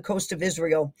happening off the coast of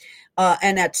Israel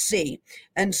and at sea.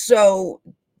 And so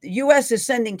the U.S. is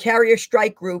sending carrier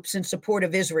strike groups in support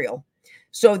of Israel.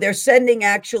 So they're sending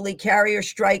actually carrier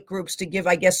strike groups to give,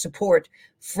 I guess, support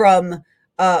from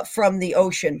the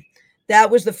ocean. That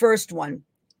was the first one.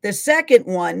 The second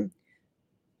one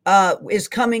is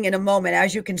coming in a moment.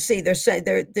 As you can see,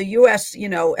 the U.S.,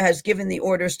 has given the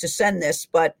orders to send this,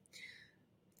 but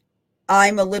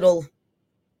I'm a little,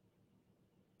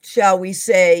 shall we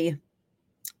say,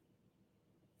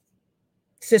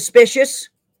 suspicious.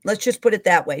 Let's just put it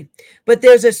that way. But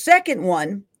there's a second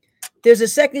one. There's a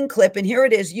second clip, and here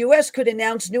it is. U.S. could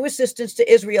announce new assistance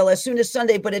to Israel as soon as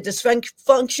Sunday, but a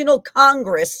dysfunctional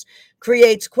Congress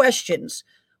creates questions.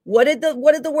 What did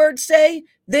the word say?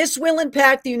 This will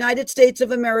impact the United States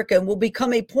of America and will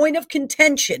become a point of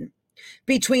contention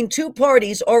between two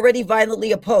parties already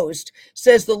violently opposed,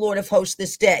 says the Lord of hosts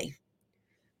this day.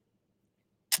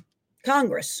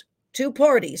 Congress. Two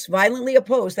parties violently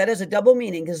opposed. That has a double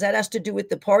meaning because that has to do with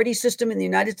the party system in the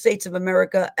United States of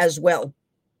America as well.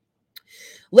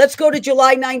 Let's go to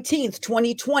July 19th,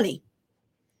 2020.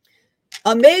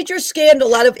 A major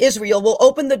scandal out of Israel will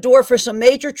open the door for some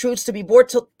major truths to be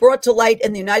brought to light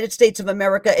in the United States of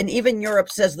America and even Europe,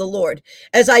 says the Lord.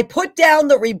 As I put down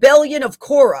the rebellion of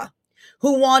Korah,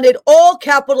 who wanted all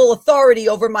capital authority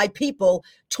over my people,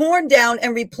 torn down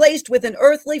and replaced with an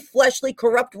earthly, fleshly,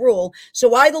 corrupt rule.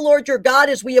 So I, the Lord your God,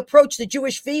 as we approach the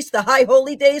Jewish feast, the high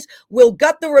holy days, will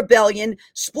gut the rebellion,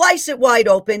 splice it wide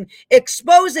open,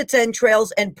 expose its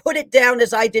entrails, and put it down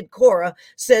as I did Korah,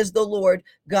 says the Lord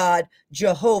God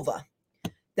Jehovah.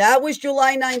 That was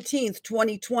July 19th,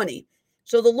 2020.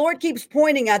 So the Lord keeps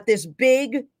pointing at this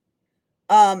big,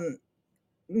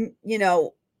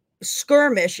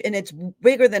 skirmish, and it's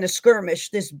bigger than a skirmish,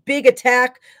 this big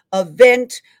attack,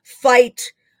 event,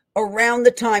 fight around the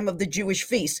time of the Jewish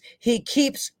feast. He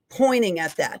keeps pointing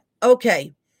at that.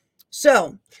 Okay,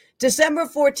 so December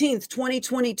 14th,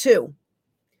 2022.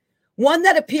 One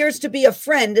that appears to be a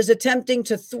friend is attempting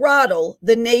to throttle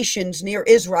the nations near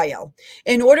Israel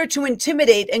in order to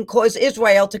intimidate and cause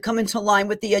Israel to come into line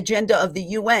with the agenda of the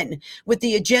UN, with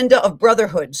the agenda of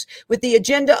brotherhoods, with the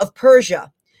agenda of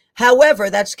Persia. However,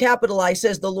 that's capitalized,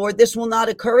 says the Lord, this will not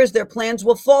occur as their plans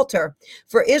will falter.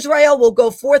 For Israel will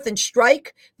go forth and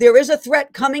strike. There is a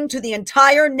threat coming to the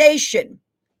entire nation.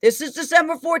 This is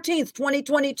December 14th,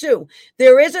 2022.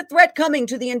 There is a threat coming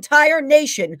to the entire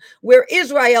nation where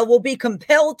Israel will be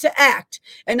compelled to act.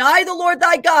 And I, the Lord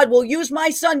thy God, will use my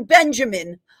son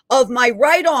Benjamin of my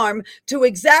right arm to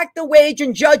exact the wage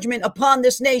and judgment upon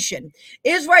this nation.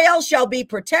 Israel shall be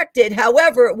protected.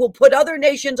 However, it will put other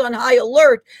nations on high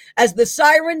alert as the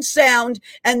sirens sound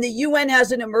and the UN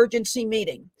has an emergency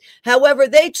meeting. However,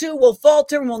 they too will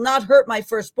falter and will not hurt my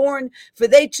firstborn, for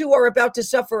they too are about to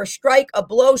suffer a strike, a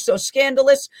blow so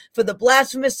scandalous for the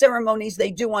blasphemous ceremonies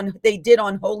they did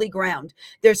on holy ground.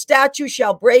 Their statues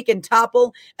shall break and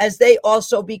topple as they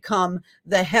also become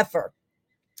the heifer.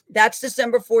 That's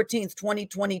December 14th,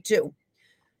 2022.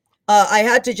 I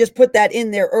had to just put that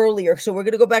in there earlier. So we're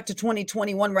going to go back to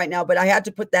 2021 right now, but I had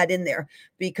to put that in there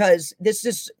because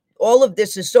all of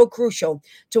this is so crucial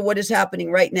to what is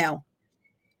happening right now.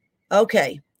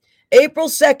 Okay. April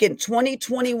 2nd,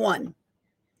 2021.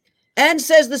 And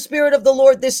says the Spirit of the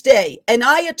Lord this day, an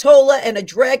Ayatollah and a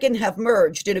dragon have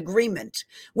merged in agreement,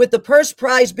 with the purse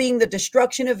prize being the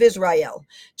destruction of Israel.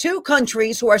 Two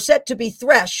countries who are set to be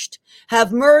threshed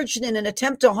have merged in an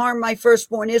attempt to harm my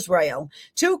firstborn Israel.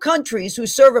 Two countries who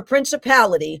serve a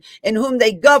principality in whom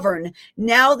they govern.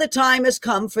 Now the time has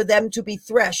come for them to be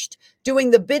threshed,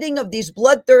 doing the bidding of these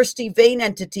bloodthirsty, vain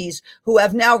entities who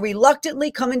have now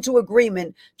reluctantly come into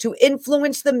agreement to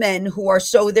influence the men who are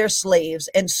so their slaves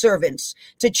and servants,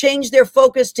 to change their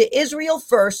focus to Israel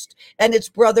first and its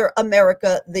brother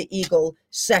America the Eagle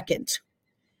second.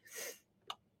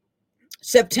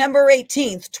 September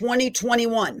 18th,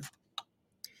 2021.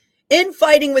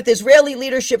 Infighting with Israeli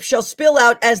leadership shall spill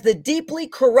out as the deeply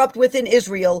corrupt within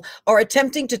Israel are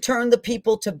attempting to turn the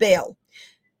people to Baal.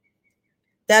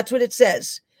 That's what it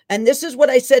says. And this is what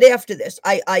I said after this.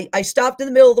 I stopped in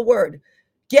the middle of the word.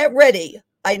 Get ready.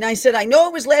 And I said, I know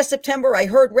it was last September. I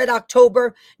heard Red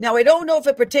October. Now, I don't know if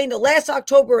it pertained to last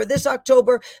October or this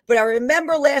October, but I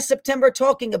remember last September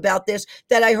talking about this,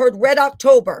 that I heard Red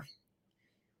October.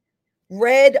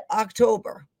 Red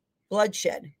October.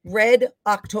 Bloodshed. Red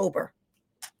October.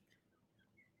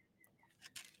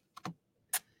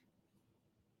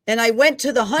 And I went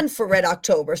to the Hunt for Red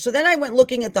October. So then I went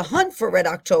looking at the Hunt for Red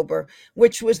October,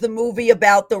 which was the movie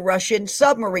about the Russian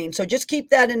submarine. So just keep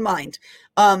that in mind.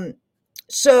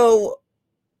 So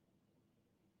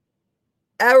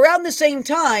around the same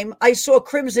time, I saw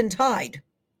Crimson Tide,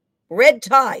 Red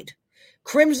Tide,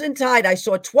 Crimson Tide. I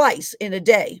saw twice in a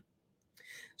day.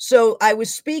 So I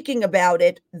was speaking about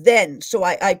it then. So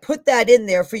I put that in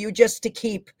there for you just to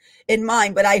keep in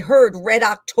mind. But I heard Red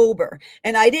October,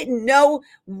 and I didn't know,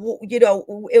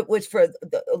 it was for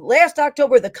the last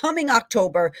October, the coming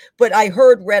October, but I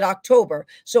heard Red October.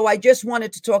 So I just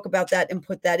wanted to talk about that and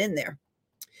put that in there.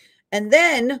 And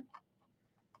then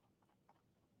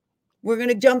we're going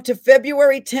to jump to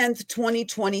February 10th,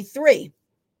 2023.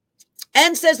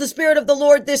 And says the Spirit of the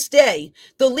Lord this day,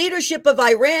 the leadership of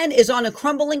Iran is on a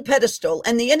crumbling pedestal,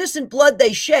 and the innocent blood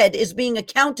they shed is being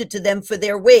accounted to them for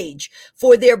their wage.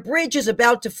 For their bridge is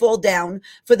about to fall down,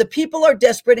 for the people are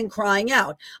desperate and crying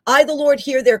out. I, the Lord,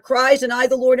 hear their cries, and I,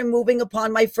 the Lord, am moving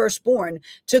upon my firstborn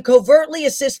to covertly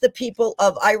assist the people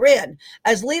of Iran.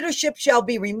 As leadership shall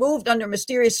be removed under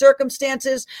mysterious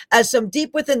circumstances, as some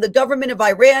deep within the government of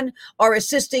Iran are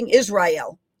assisting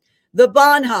Israel. the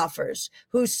Bonhoeffers,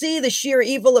 who see the sheer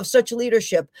evil of such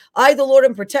leadership. I, the Lord,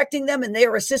 am protecting them, and they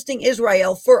are assisting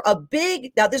Israel for a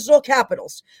big, now this is all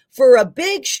capitals, for a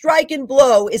big strike and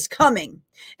blow is coming,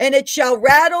 and it shall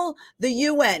rattle the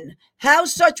UN. How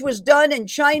such was done in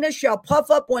China shall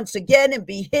puff up once again and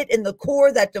be hit in the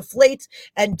core that deflates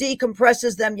and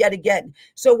decompresses them yet again.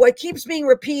 So what keeps being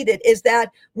repeated is that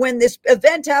when this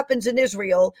event happens in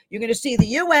Israel, you're going to see the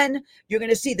UN, you're going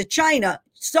to see the China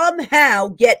somehow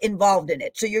get involved in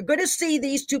it. So you're going to see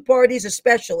these two parties,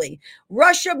 especially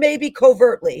Russia, maybe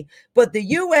covertly, but the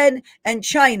UN and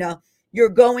China, you're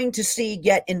going to see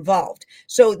get involved.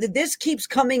 So this keeps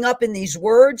coming up in these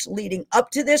words leading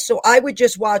up to this. So I would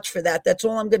just watch for that. That's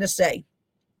all I'm going to say.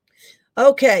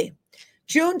 Okay.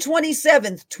 June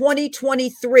 27th,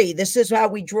 2023. This is how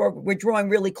we draw. We're drawing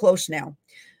really close now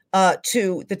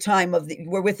to the time of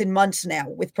we're within months now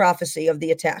with prophecy of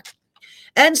the attack.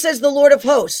 And says the Lord of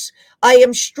hosts, I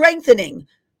am strengthening,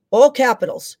 all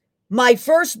capitals, my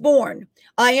firstborn.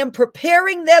 I am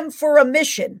preparing them for a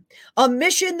mission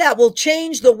that will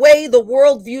change the way the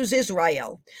world views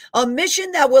Israel, a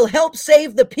mission that will help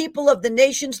save the people of the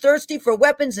nations thirsty for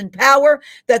weapons and power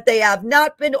that they have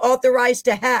not been authorized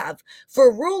to have.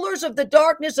 For rulers of the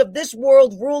darkness of this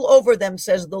world rule over them,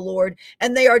 says the Lord,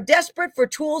 and they are desperate for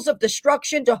tools of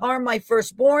destruction to harm my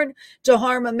firstborn, to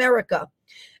harm America.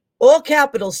 All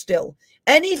capitals still.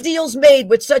 Any deals made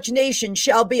with such nations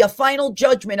shall be a final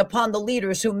judgment upon the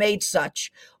leaders who made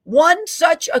such. One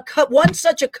such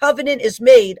a covenant is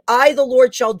made, I, the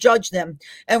Lord, shall judge them,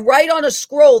 and write on a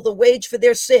scroll the wage for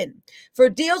their sin. For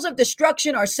deals of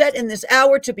destruction are set in this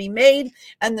hour to be made,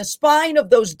 and the spine of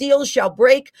those deals shall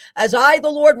break. As I, the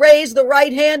Lord, raise the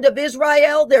right hand of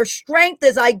Israel, their strength,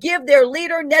 as I give their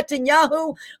leader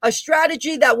Netanyahu a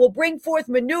strategy that will bring forth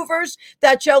maneuvers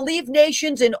that shall leave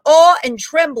nations in awe and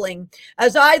trembling,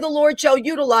 as I, the Lord, shall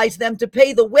utilize them to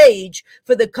pay the wage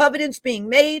for the covenants being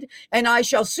made, and I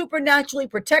shall supernaturally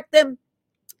protect them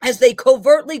as they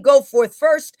covertly go forth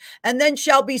first, and then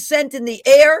shall be sent in the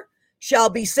air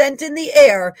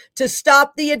to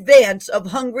stop the advance of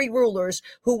hungry rulers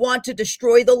who want to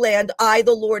destroy the land I,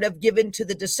 the Lord, have given to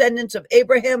the descendants of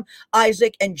Abraham,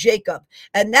 Isaac, and Jacob.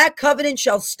 And that covenant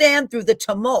shall stand through the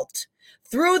tumult,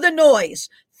 through the noise,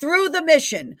 through the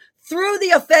mission, through the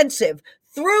offensive,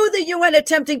 through the UN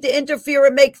attempting to interfere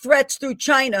and make threats through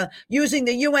China, using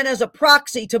the UN as a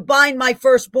proxy to bind my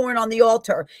firstborn on the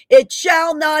altar. It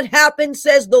shall not happen,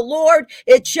 says the Lord.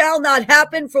 It shall not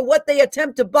happen. For what they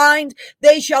attempt to bind,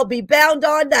 they shall be bound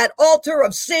on that altar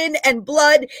of sin and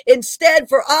blood. Instead,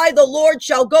 for I, the Lord,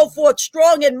 shall go forth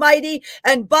strong and mighty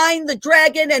and bind the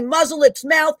dragon and muzzle its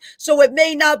mouth, so it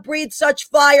may not breathe such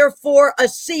fire for a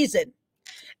season.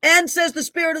 And says the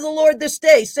Spirit of the Lord this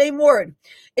day, same word.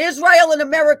 Israel and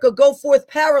America go forth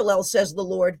parallel, says the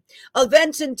Lord.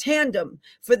 Events in tandem,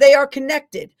 for they are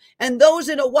connected. And those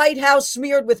in a White House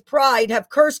smeared with pride have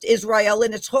cursed Israel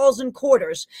in its halls and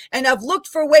quarters, and have looked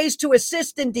for ways to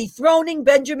assist in dethroning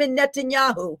Benjamin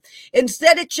Netanyahu.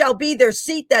 Instead, it shall be their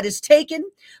seat that is taken,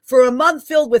 for a month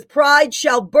filled with pride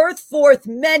shall birth forth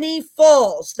many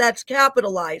falls, that's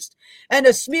capitalized, and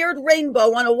a smeared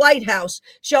rainbow on a White House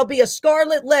shall be a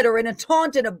scarlet letter and a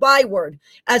taunt and a byword,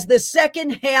 as the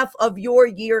second half of your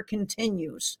year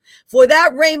continues. For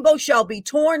that rainbow shall be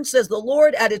torn, says the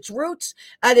Lord, at its roots,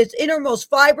 at its innermost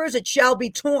fibers it shall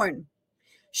be torn.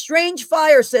 Strange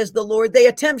fire, says the Lord. They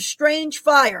attempt strange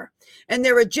fire, and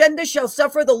their agenda shall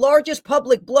suffer the largest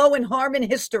public blow and harm in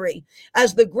history,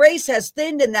 as the grace has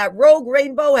thinned and that rogue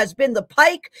rainbow has been the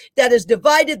pike that has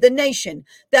divided the nation,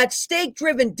 that stake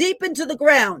driven deep into the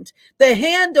ground. The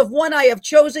hand of one I have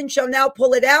chosen shall now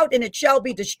pull it out, and it shall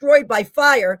be destroyed by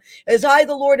fire, as I,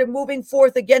 the Lord, am moving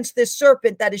forth against this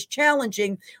serpent that is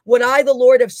challenging what I, the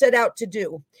Lord, have set out to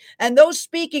do. And those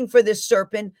speaking for this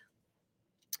serpent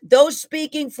as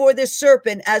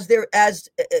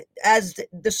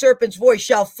the serpent's voice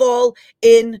shall fall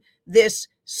in this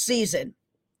season.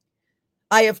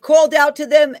 I have called out to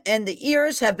them, and the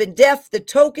ears have been deaf. The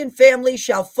token family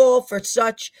shall fall for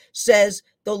such, says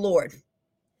the Lord.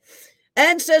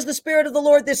 And says the Spirit of the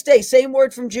Lord this day, same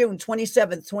word from June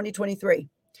 27th, 2023.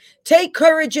 Take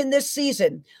courage in this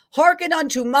season. Hearken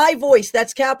unto my voice,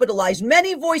 that's capitalized.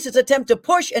 Many voices attempt to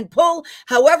push and pull.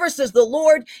 However, says the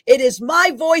Lord, it is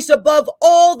my voice above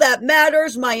all that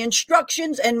matters, my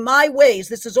instructions and my ways.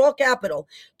 This is all capital.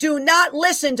 Do not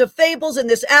listen to fables in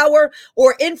this hour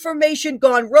or information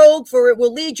gone rogue, for it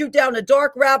will lead you down a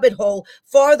dark rabbit hole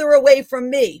farther away from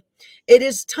me. It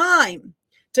is time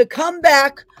to come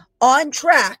back on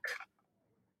track,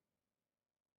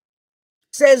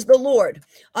 says the Lord.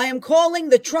 I am calling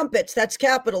the trumpets, that's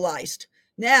capitalized.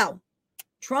 Now,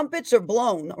 Trumpets are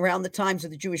blown around the times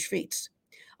of the Jewish feasts.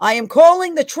 I am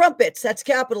calling the trumpets, that's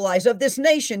capitalized, of this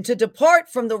nation to depart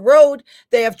from the road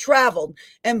they have traveled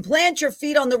and plant your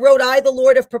feet on the road I, the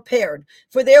Lord, have prepared.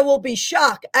 For there will be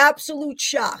shock, absolute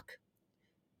shock,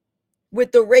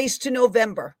 with the race to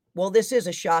November. Well, this is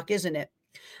a shock, isn't it?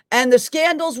 And the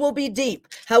scandals will be deep.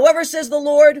 However, says the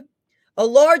Lord, a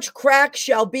large crack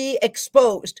shall be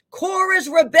exposed. Korah's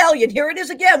rebellion. Here it is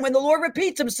again. When the Lord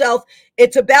repeats himself,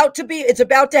 it's about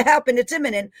to happen. It's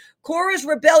imminent. Korah's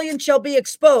rebellion shall be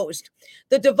exposed.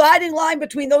 The dividing line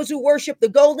between those who worship the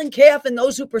golden calf and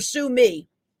those who pursue me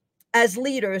as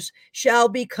leaders shall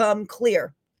become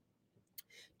clear.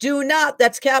 Do not,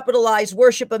 that's capitalized,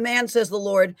 worship a man, says the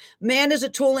Lord. Man is a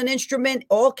tool and instrument,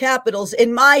 all capitals,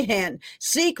 in my hand.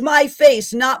 Seek my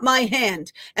face, not my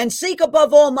hand. And seek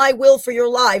above all my will for your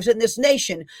lives in this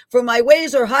nation. For my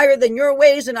ways are higher than your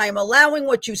ways, and I am allowing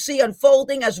what you see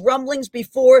unfolding as rumblings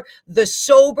before the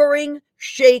sobering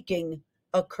shaking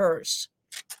occurs.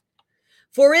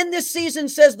 For in this season,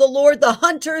 says the Lord, the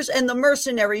hunters and the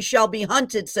mercenaries shall be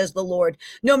hunted, says the Lord.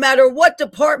 No matter what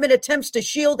department attempts to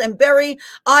shield and bury,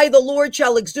 I, the Lord,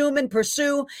 shall exhume and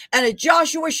pursue, and a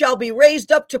Joshua shall be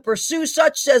raised up to pursue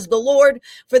such, says the Lord.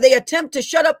 For they attempt to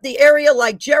shut up the area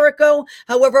like Jericho.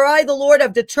 However, I, the Lord,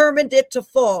 have determined it to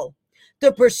fall.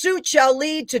 The pursuit shall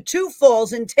lead to 2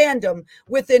 falls in tandem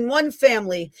within one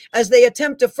family as they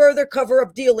attempt to further cover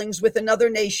up dealings with another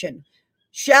nation.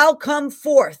 Shall come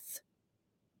forth.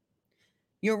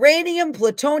 Uranium,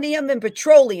 plutonium, and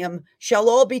petroleum shall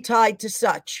all be tied to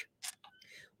such.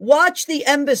 Watch the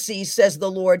embassies, says the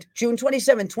Lord. June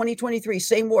 27, 2023,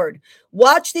 same word.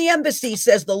 Watch the embassies,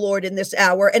 says the Lord, in this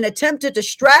hour and attempt to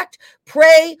distract.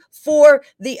 Pray for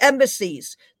the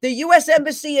embassies. The U.S.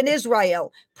 Embassy in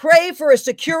Israel. Pray for a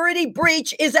security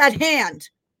breach is at hand.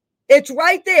 It's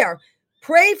right there.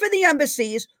 Pray for the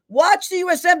embassies. Watch the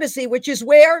U.S. Embassy, which is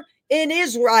where? In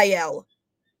Israel.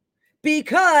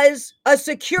 Because a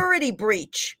security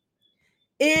breach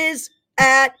is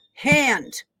at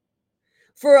hand.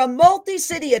 For a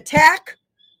multi-city attack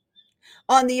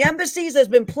on the embassies has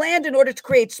been planned in order to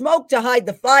create smoke to hide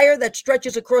the fire that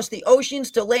stretches across the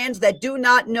oceans to lands that do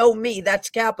not know me.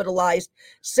 That's capitalized,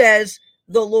 says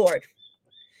the Lord.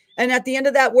 And at the end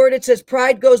of that word, it says,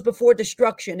 pride goes before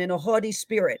destruction and a haughty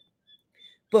spirit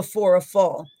before a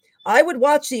fall. I would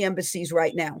watch the embassies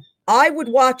right now. I would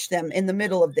watch them in the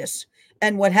middle of this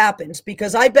and what happens,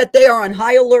 because I bet they are on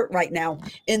high alert right now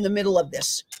in the middle of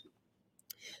this.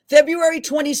 February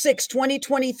 26,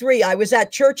 2023, I was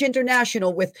at Church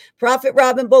International with Prophet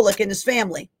Robin Bullock and his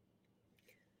family.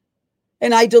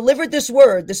 And I delivered this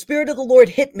word. The Spirit of the Lord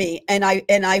hit me, and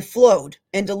I flowed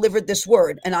and delivered this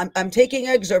word. And I'm taking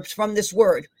excerpts from this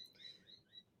word.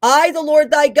 I, the Lord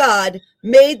thy God,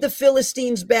 made the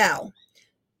Philistines bow.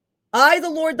 I, the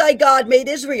Lord thy God, made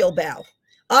Israel bow.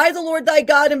 I, the Lord thy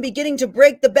God, am beginning to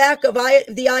break the back of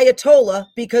the Ayatollah,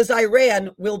 because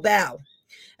Iran will bow.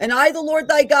 And I, the Lord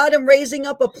thy God, am raising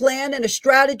up a plan and a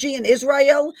strategy in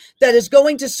Israel that is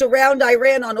going to surround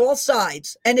Iran on all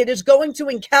sides. And it is going to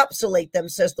encapsulate them,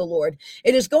 says the Lord.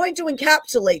 It is going to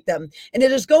encapsulate them. And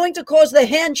it is going to cause the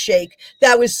handshake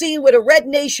that was seen with a red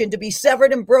nation to be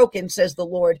severed and broken, says the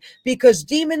Lord. Because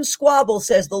demons squabble,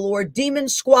 says the Lord.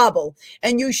 Demons squabble.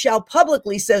 And you shall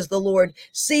publicly, says the Lord,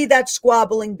 see that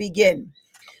squabbling begin.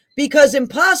 Because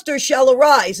impostors shall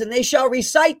arise, and they shall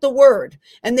recite the word,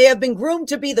 and they have been groomed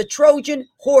to be the Trojan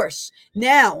horse.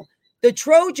 Now, the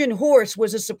Trojan horse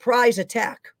was a surprise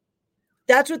attack.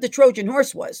 That's what the Trojan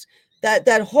horse was.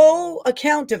 That whole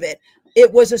account of it,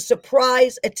 it was a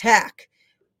surprise attack.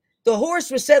 The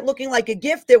horse was set looking like a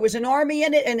gift. There was an army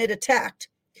in it, and it attacked.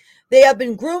 They have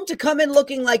been groomed to come in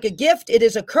looking like a gift. It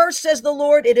is a curse, says the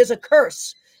Lord. It is a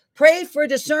curse. Pray for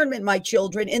discernment, my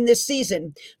children, in this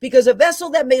season, because a vessel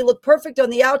that may look perfect on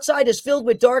the outside is filled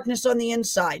with darkness on the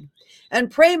inside.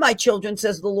 And pray, my children,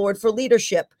 says the Lord, for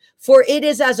leadership, for it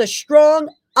is as a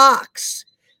strong ox,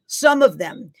 some of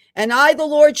them, and I, the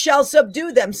Lord, shall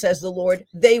subdue them, says the Lord.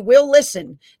 They will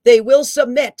listen, they will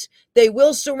submit, they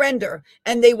will surrender,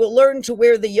 and they will learn to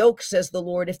wear the yoke, says the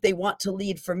Lord, if they want to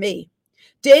lead for me.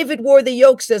 David wore the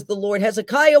yoke, says the Lord.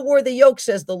 Hezekiah wore the yoke,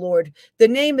 says the Lord. The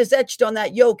name is etched on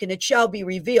that yoke, and it shall be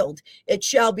revealed. It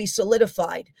shall be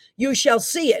solidified. You shall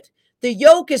see it. The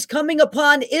yoke is coming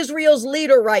upon Israel's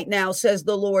leader right now, says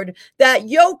the Lord. That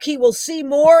yoke he will see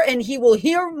more, and he will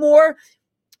hear more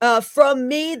from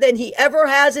me than he ever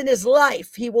has in his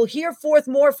life. He will hear forth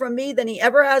more from me than he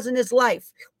ever has in his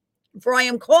life. For I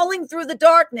am calling through the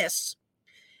darkness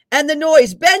and the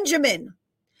noise. Benjamin,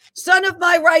 son of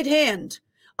my right hand,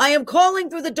 I am calling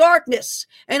through the darkness,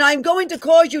 and I am going to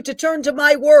cause you to turn to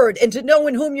my word and to know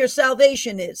in whom your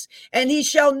salvation is. And he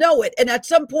shall know it. And at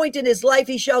some point in his life,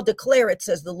 he shall declare it,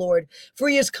 says the Lord. For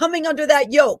he is coming under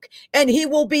that yoke, and he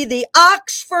will be the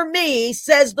ox for me,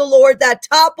 says the Lord, that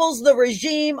topples the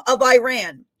regime of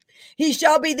Iran. He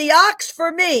shall be the ox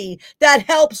for me that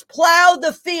helps plow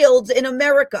the fields in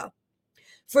America.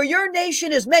 For your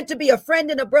nation is meant to be a friend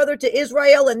and a brother to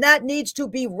Israel, and that needs to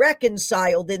be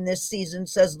reconciled in this season,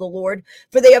 says the Lord.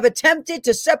 For they have attempted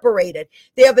to separate it.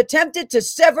 They have attempted to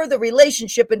sever the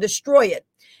relationship and destroy it.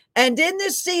 And in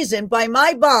this season, by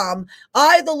my balm,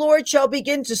 I, the Lord, shall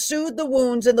begin to soothe the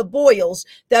wounds and the boils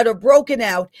that are broken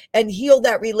out and heal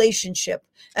that relationship.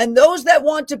 And those that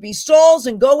want to be Sauls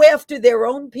and go after their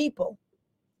own people,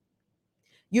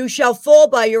 you shall fall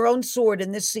by your own sword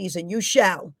in this season. You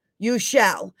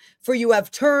shall, for you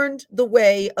have turned the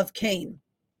way of Cain.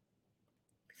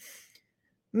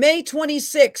 May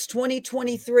 26,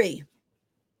 2023.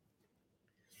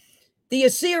 The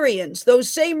Assyrians, those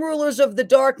same rulers of the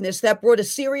darkness that brought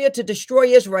Assyria to destroy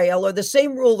Israel, are the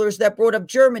same rulers that brought up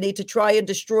Germany to try and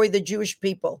destroy the Jewish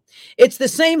people. It's the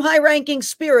same high-ranking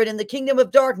spirit in the kingdom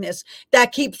of darkness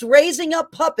that keeps raising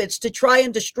up puppets to try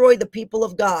and destroy the people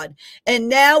of God, and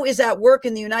now is at work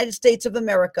in the United States of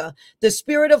America. The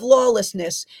spirit of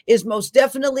lawlessness is most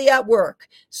definitely at work.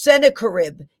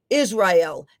 Sennacherib,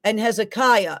 Israel, and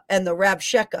Hezekiah, and the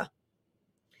Rabshakeh.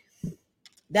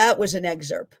 That was an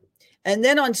excerpt. And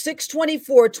then on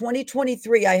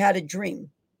 6/24/2023, I had a dream.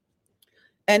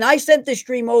 And I sent this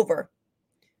dream over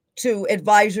to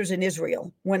advisors in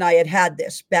Israel when I had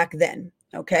this back then,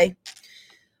 okay?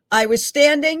 I was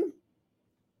standing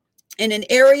in an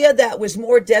area that was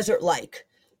more desert-like.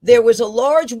 There was a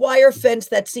large wire fence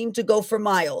that seemed to go for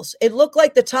miles. It looked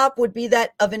like the top would be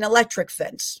that of an electric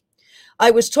fence. I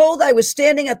was told I was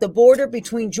standing at the border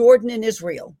between Jordan and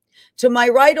Israel. To my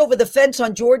right, over the fence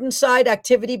on Jordan's side,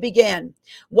 activity began.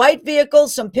 White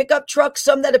vehicles, some pickup trucks,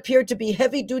 some that appeared to be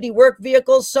heavy-duty work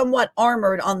vehicles, somewhat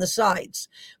armored on the sides,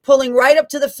 pulling right up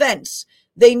to the fence.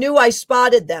 They knew I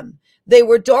spotted them. They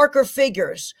were darker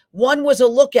figures. One was a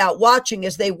lookout watching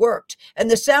as they worked, and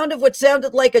the sound of what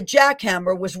sounded like a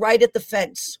jackhammer was right at the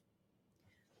fence.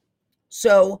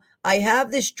 So I have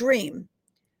this dream.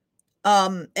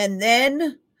 And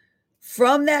then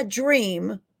from that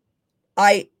dream,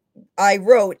 I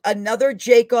wrote, another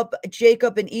Jacob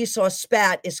and Esau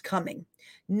spat is coming.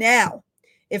 Now,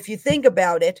 if you think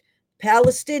about it,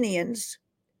 Palestinians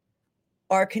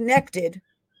are connected,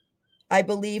 I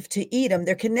believe, to Edom.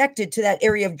 They're connected to that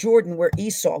area of Jordan where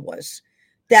Esau was.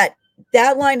 That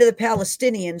line of the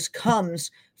Palestinians comes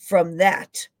from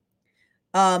that.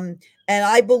 And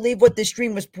I believe what this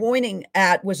dream was pointing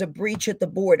at was a breach at the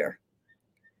border.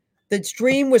 The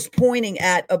dream was pointing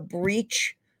at a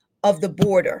breach of the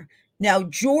border. Now,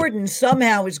 Jordan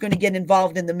somehow is going to get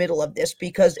involved in the middle of this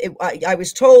because I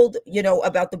was told,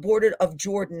 about the border of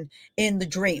Jordan in the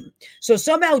dream. So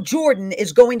somehow Jordan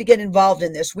is going to get involved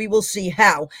in this. We will see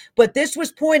how. But this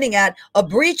was pointing at a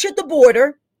breach at the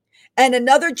border and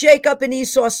another Jacob and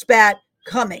Esau spat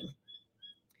coming.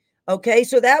 Okay,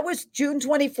 so that was June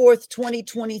 24th,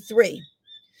 2023.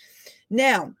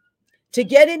 Now, to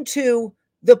get into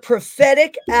the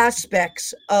prophetic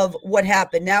aspects of what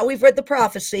happened. Now we've read the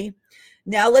prophecy.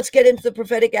 Now let's get into the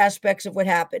prophetic aspects of what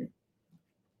happened.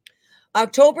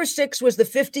 October 6th was the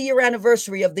 50-year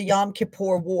anniversary of the Yom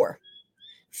Kippur War.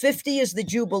 50 is the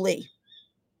Jubilee.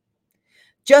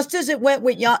 Just as it went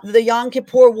with the Yom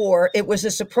Kippur War, it was a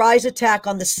surprise attack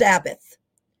on the Sabbath.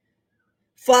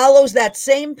 Follows that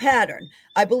same pattern.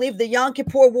 I believe the Yom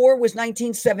Kippur War was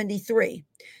 1973.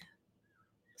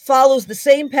 Follows the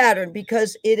same pattern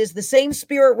because it is the same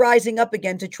spirit rising up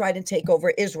again to try to take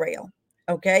over Israel.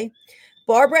 Okay?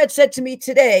 Barbara had said to me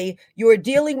today, you are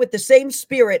dealing with the same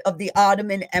spirit of the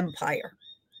Ottoman Empire.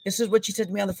 This is what she said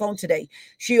to me on the phone today.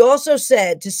 She also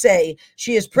said to say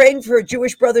she is praying for her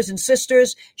Jewish brothers and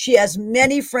sisters. She has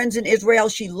many friends in Israel.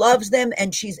 She loves them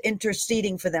and she's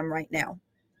interceding for them right now.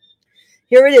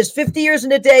 Here it is, 50 years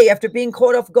and a day after being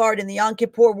caught off guard in the Yom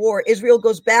Kippur War, Israel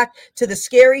goes back to the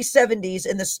scary 70s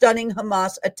in the stunning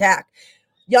Hamas attack.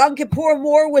 Yom Kippur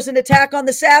War was an attack on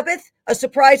the Sabbath, a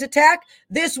surprise attack.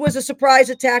 This was a surprise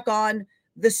attack on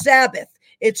the Sabbath.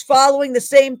 It's following the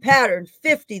same pattern,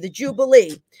 50, the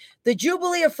Jubilee. The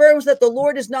Jubilee affirms that the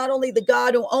Lord is not only the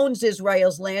God who owns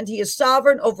Israel's land, he is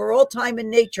sovereign over all time and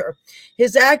nature.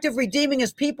 His act of redeeming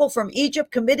his people from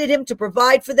Egypt committed him to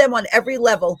provide for them on every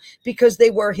level because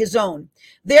they were his own.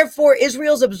 Therefore,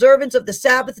 Israel's observance of the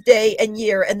Sabbath day and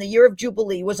year and the year of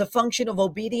Jubilee was a function of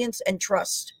obedience and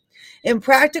trust. In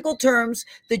practical terms,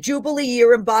 the Jubilee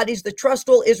year embodies the trust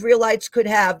all Israelites could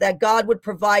have that God would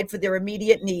provide for their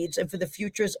immediate needs and for the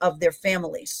futures of their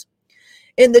families.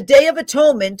 In the Day of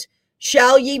Atonement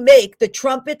shall ye make the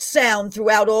trumpet sound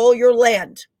throughout all your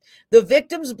land. The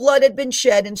victim's blood had been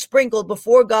shed and sprinkled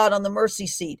before God on the mercy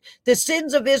seat. The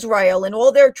sins of Israel and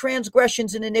all their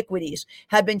transgressions and iniquities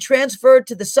had been transferred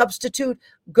to the substitute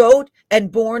goat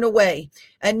and borne away.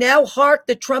 And now hark,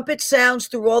 the trumpet sounds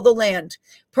through all the land.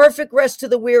 Perfect rest to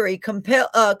the weary,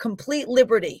 complete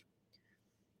liberty.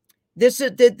 This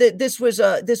was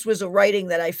a writing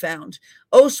that I found.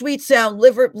 Oh, sweet sound,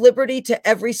 liberty to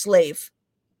every slave.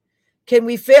 Can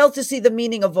we fail to see the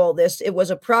meaning of all this? It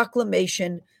was a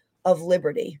proclamation of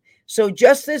liberty. So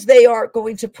just as they are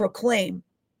going to proclaim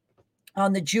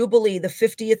on the Jubilee, the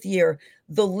 50th year,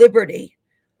 the liberty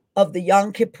of the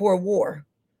Yom Kippur War,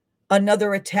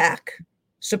 another attack,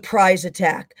 surprise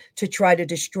attack to try to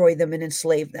destroy them and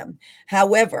enslave them.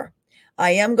 However,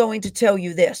 I am going to tell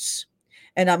you this,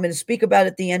 and I'm going to speak about it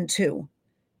at the end too.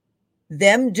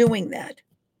 Them doing that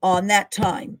on that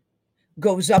time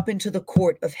goes up into the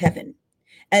court of heaven.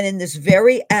 And in this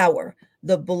very hour,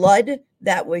 the blood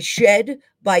that was shed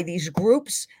by these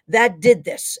groups that did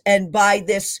this, and by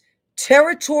this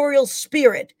territorial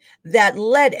spirit that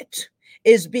led it,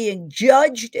 is being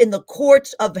judged in the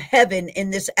courts of heaven in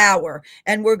this hour.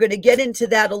 And we're going to get into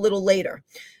that a little later.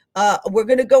 We're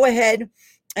going to go ahead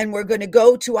and we're going to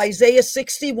go to Isaiah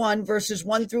 61, verses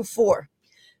 1 through 4.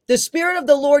 The Spirit of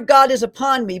the Lord God is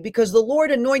upon me, because the Lord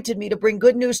anointed me to bring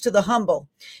good news to the humble.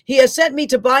 He has sent me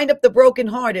to bind up the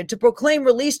brokenhearted, to proclaim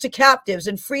release to captives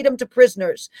and freedom to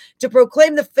prisoners, to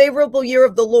proclaim the favorable year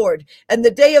of the Lord and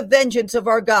the day of vengeance of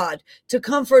our God, to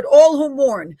comfort all who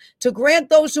mourn, to grant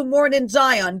those who mourn in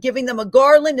Zion, giving them a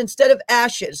garland instead of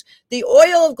ashes, the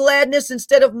oil of gladness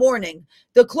instead of mourning,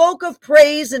 the cloak of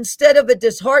praise instead of a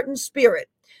disheartened spirit.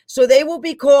 So they will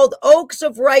be called oaks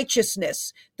of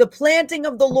righteousness, the planting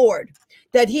of the Lord,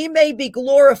 that he may be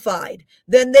glorified.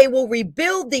 Then they will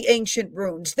rebuild the ancient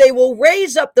ruins. They will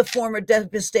raise up the former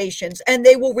devastations, and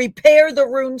they will repair the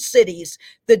ruined cities,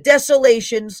 the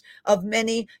desolations of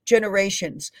many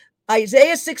generations.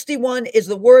 Isaiah 61 is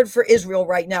the word for Israel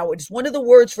right now. It's one of the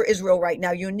words for Israel right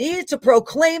now. You need to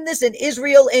proclaim this in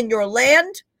Israel, in your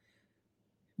land.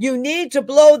 You need to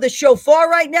blow the shofar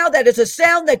right now. That is a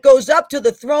sound that goes up to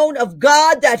the throne of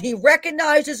God, that he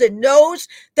recognizes and knows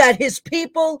that his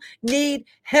people need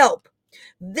help.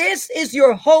 This is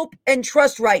your hope and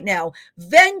trust right now.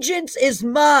 Vengeance is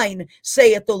mine,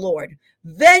 saith the Lord.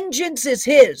 Vengeance is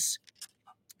his.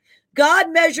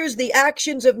 God measures the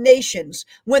actions of nations.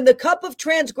 When the cup of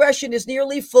transgression is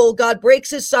nearly full, God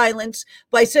breaks his silence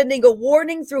by sending a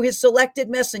warning through his selected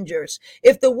messengers.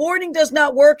 If the warning does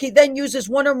not work, he then uses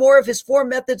one or more of his four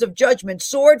methods of judgment: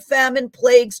 sword, famine,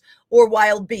 plagues, or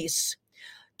wild beasts.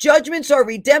 Judgments are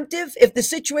redemptive. If the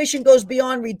situation goes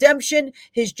beyond redemption,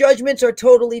 his judgments are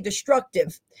totally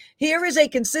destructive. Here is a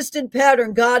consistent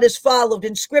pattern God has followed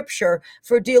in Scripture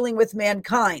for dealing with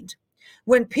mankind.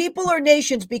 When people or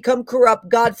nations become corrupt,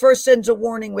 God first sends a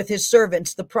warning with his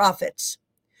servants, the prophets.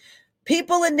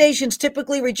 People and nations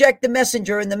typically reject the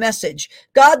messenger and the message.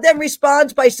 God then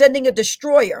responds by sending a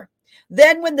destroyer.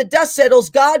 Then when the dust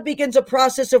settles, God begins a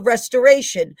process of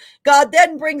restoration. God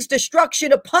then brings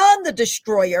destruction upon the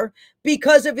destroyer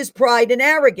because of his pride and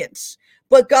arrogance.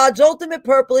 But God's ultimate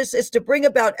purpose is to bring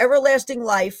about everlasting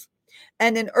life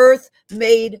and an earth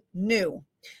made new.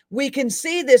 We can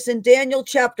see this in Daniel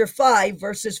chapter 5,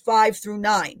 verses 5 through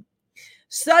 9.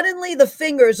 Suddenly the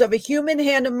fingers of a human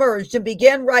hand emerged and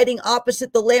began writing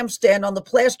opposite the lampstand on the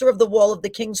plaster of the wall of the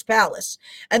king's palace.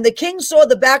 And the king saw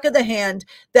the back of the hand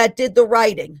that did the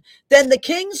writing. Then the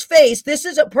king's face, this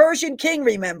is a Persian king,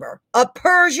 remember, a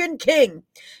Persian king,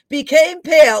 became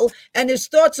pale, and his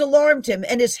thoughts alarmed him,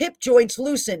 and his hip joints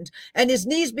loosened, and his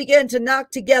knees began to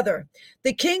knock together.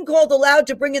 The king called aloud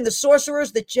to bring in the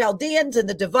sorcerers, the Chaldeans, and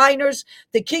the diviners.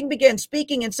 The king began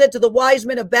speaking and said to the wise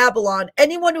men of Babylon,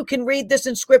 anyone who can read this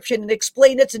inscription and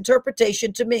explain its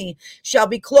interpretation to me shall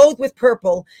be clothed with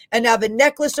purple and have a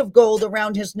necklace of gold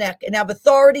around his neck and have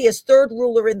authority as third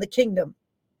ruler in the kingdom.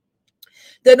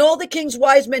 Then all the king's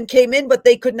wise men came in, but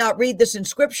they could not read this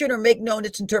inscription or make known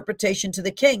its interpretation to the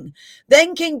king.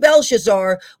 Then King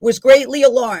Belshazzar was greatly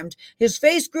alarmed. His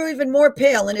face grew even more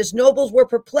pale, and his nobles were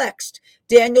perplexed.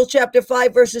 Daniel chapter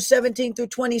 5, verses 17 through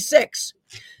 26.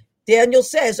 Daniel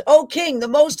says, O king, the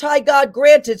Most High God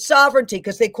granted sovereignty,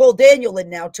 because they call Daniel in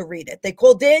now to read it. They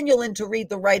call Daniel in to read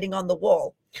the writing on the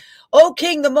wall. O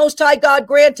King, the Most High God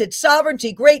granted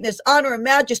sovereignty, greatness, honor, and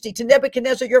majesty to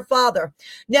Nebuchadnezzar your father.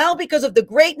 Now, because of the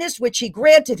greatness which he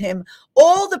granted him,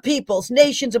 all the peoples,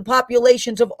 nations, and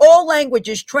populations of all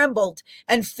languages trembled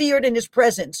and feared in his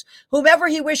presence. Whomever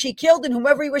he wished, he killed, and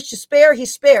whomever he wished to spare, he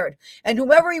spared. And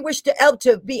whomever he wished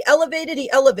to be elevated, he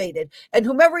elevated. And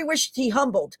whomever he wished, he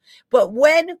humbled. But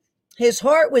when his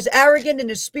heart was arrogant and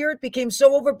his spirit became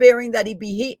so overbearing that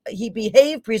he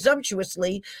behaved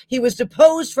presumptuously. He was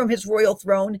deposed from his royal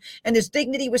throne, and his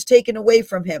dignity was taken away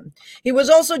from him. He was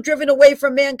also driven away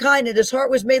from mankind, and his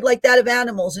heart was made like that of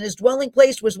animals, and his dwelling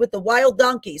place was with the wild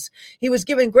donkeys. He was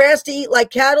given grass to eat like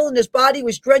cattle, and his body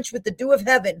was drenched with the dew of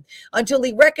heaven, until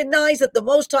he recognized that the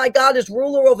Most High God is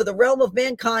ruler over the realm of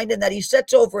mankind, and that he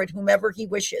sets over it whomever he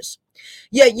wishes.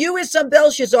 Yet you, his son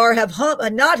Belshazzar, have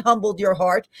not humbled your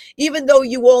heart, even though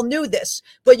you all knew this.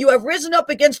 But you have risen up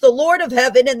against the Lord of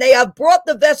heaven, and they have brought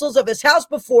the vessels of his house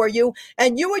before you,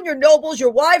 and you and your nobles, your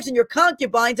wives, and your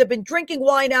concubines have been drinking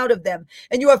wine out of them.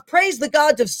 And you have praised the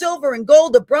gods of silver and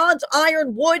gold, of bronze,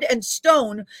 iron, wood, and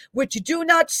stone, which do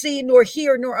not see, nor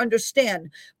hear, nor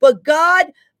understand. But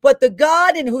the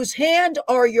God in whose hand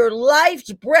are your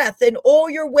life's breath, and all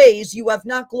your ways you have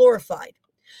not glorified.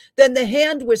 Then the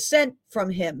hand was sent from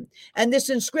him, and this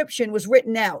inscription was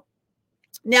written out.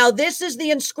 Now this is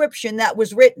the inscription that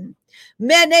was written.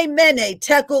 Mene, mene,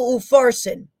 tekel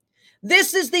upharsin.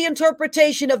 This is the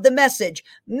interpretation of the message.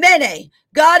 Mene,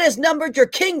 God has numbered your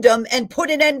kingdom and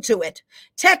put an end to it.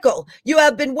 Tekel, you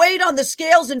have been weighed on the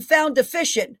scales and found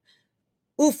deficient.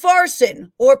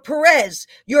 Upharsin, or Perez,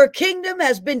 your kingdom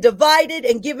has been divided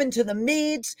and given to the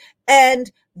Medes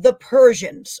and the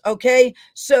Persians. Okay,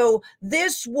 so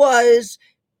this was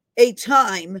a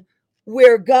time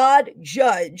where God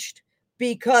judged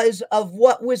because of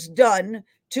what was done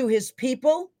to his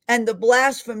people and the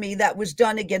blasphemy that was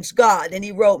done against God. And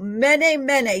he wrote, Mene,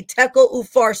 mene, tekel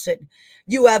upharsin.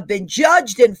 You have been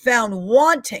judged and found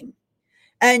wanting,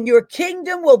 and your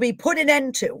kingdom will be put an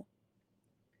end to.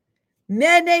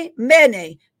 Mene,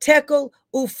 mene, tekel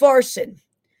upharsin.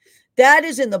 That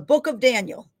is in the book of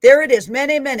Daniel. There it is.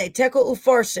 Mene, mene, tekel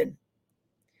upharsin.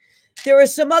 There are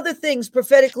some other things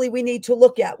prophetically we need to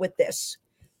look at with this.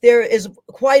 There is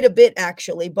quite a bit,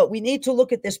 actually, but we need to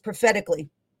look at this prophetically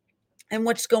and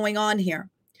what's going on here.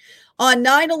 On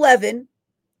 9/11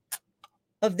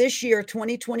 of this year,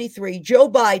 2023, Joe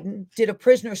Biden did a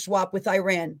prisoner swap with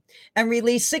Iran and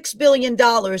released $6 billion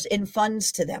in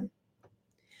funds to them.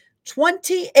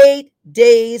 28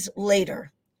 days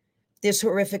later, this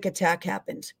horrific attack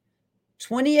happened.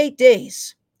 28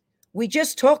 days. We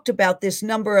just talked about this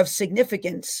number of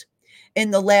significance in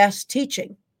the last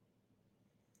teaching.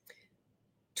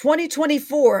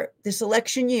 2024, this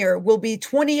election year, will be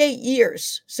 28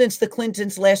 years since the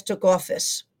Clintons last took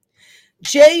office.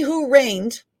 Jehu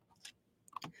reigned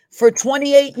for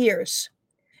 28 years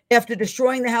after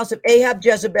destroying the house of Ahab,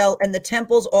 Jezebel, and the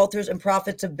temples, altars, and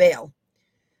prophets of Baal.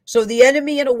 So the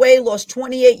enemy, in a way, lost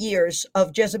 28 years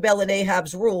of Jezebel and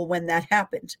Ahab's rule when that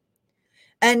happened.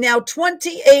 And now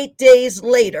 28 days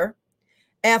later,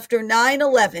 after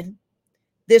 9/11,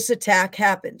 this attack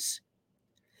happens.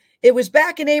 It was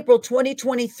back in April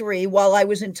 2023 while I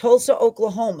was in Tulsa,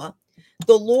 Oklahoma.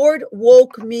 The Lord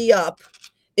woke me up.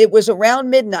 It was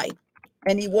around midnight,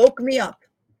 and he woke me up.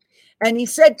 And he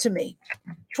said to me,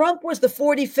 Trump was the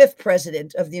 45th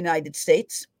president of the United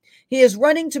States. He is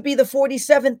running to be the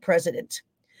 47th president.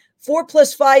 4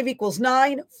 plus 5 equals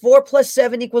 9. 4 plus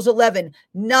 7 equals 11.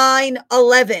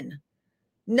 9/11.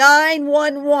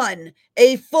 9/11.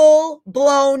 A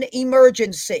full-blown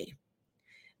emergency.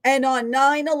 And on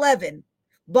 9/11,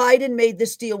 Biden made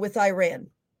this deal with Iran.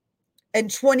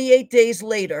 And 28 days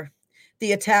later,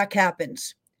 the attack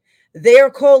happens. They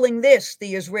are calling this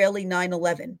the Israeli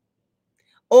 9/11.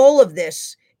 All of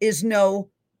this is no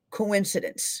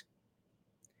coincidence.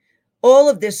 All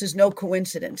of this is no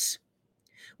coincidence.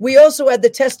 We also had the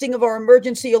testing of our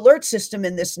emergency alert system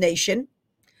in this nation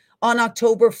on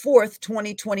October 4th,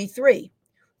 2023,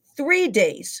 3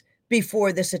 days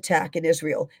before this attack in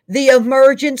Israel. The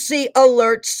emergency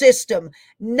alert system,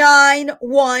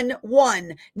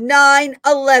 911,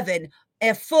 9/11,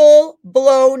 a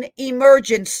full-blown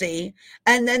emergency.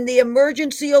 And then the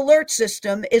emergency alert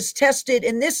system is tested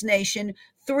in this nation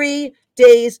 3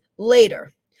 days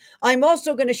later. I'm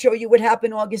also going to show you what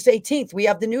happened August 18th. We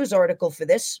have the news article for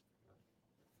this.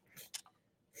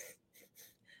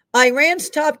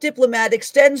 Iran's top diplomat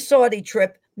extends Saudi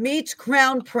trip, meets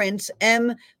Crown Prince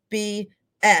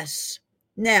MBS.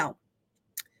 Now,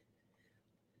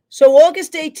 so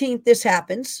August 18th, this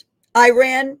happens.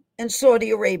 Iran and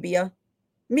Saudi Arabia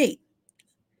meet.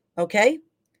 Okay?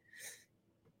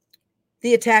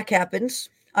 The attack happens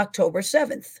October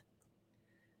 7th.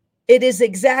 It is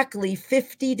exactly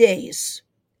 50 days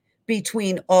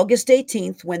between August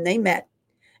 18th, when they met,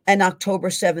 and October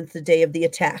 7th, the day of the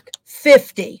attack.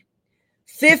 50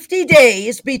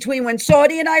 days between when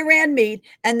Saudi and Iran meet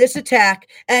and this attack,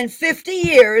 and 50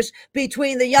 years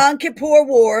between the Yom Kippur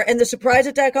War and the surprise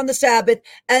attack on the Sabbath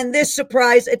and this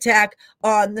surprise attack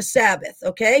on the Sabbath,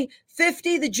 okay?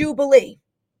 50, the Jubilee.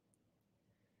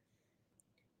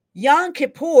 Yom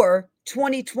Kippur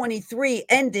 2023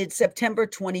 ended September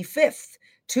 25th.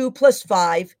 2 plus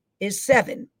 5 is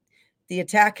 7. The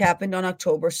attack happened on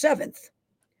October 7th.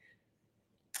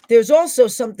 There's also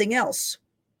something else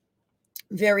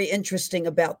very interesting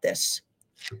about this.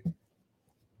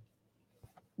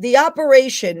 The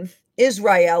operation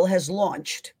Israel has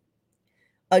launched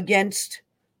against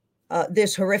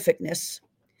this horrificness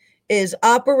is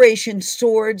Operation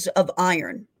Swords of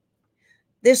Iron.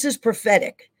 This is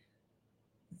prophetic.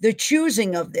 The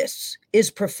choosing of this is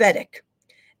prophetic,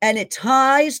 and it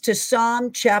ties to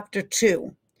Psalm chapter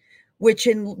 2, which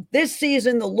in this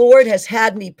season the Lord has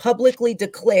had me publicly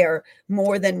declare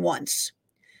more than once.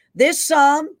 This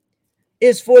psalm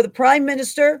is for the prime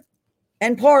minister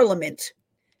and parliament,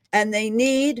 and they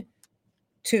need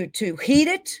to heed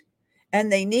it,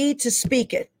 and they need to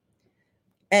speak it,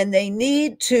 and they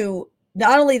need to,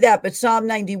 not only that, but Psalm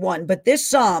 91, but this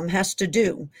psalm has to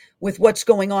do with what's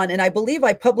going on. And I believe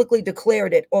I publicly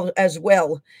declared it as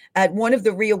well at one of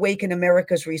the Reawaken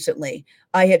Americas recently.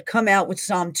 I had come out with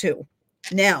Psalm 2.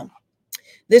 Now,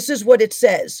 this is what it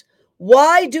says.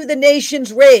 Why do the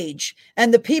nations rage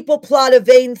and the people plot a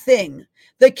vain thing?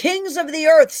 The kings of the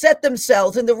earth set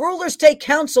themselves, and the rulers take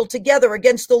counsel together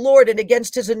against the Lord and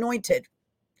against his anointed,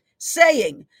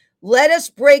 saying, let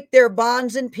us break their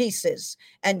bonds in pieces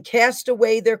and cast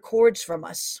away their cords from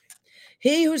us.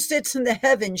 He who sits in the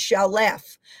heavens shall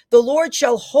laugh. The Lord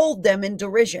shall hold them in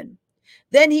derision.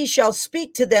 Then he shall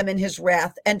speak to them in his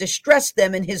wrath and distress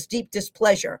them in his deep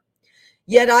displeasure.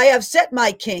 Yet I have set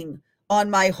my king on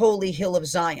my holy hill of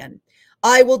Zion.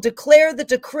 I will declare the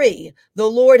decree. The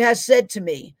Lord has said to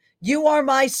me, you are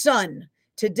my son.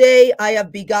 Today I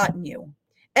have begotten you.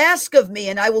 Ask of me,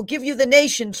 and I will give you the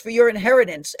nations for your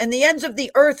inheritance, and the ends of the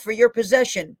earth for your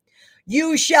possession.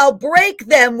 You shall break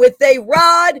them with a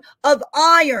rod of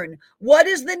iron. What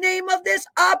is the name of this?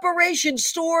 Operation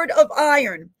Sword of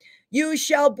Iron. You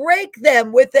shall break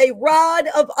them with a rod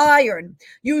of iron.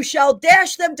 You shall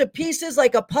dash them to pieces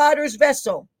like a potter's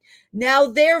vessel. Now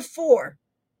therefore,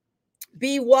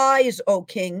 be wise, O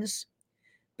kings.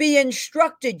 Be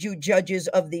instructed, you judges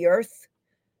of the earth.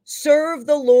 Serve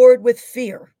the Lord with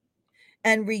fear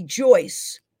and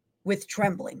rejoice with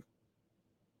trembling.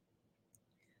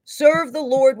 Serve the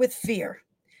Lord with fear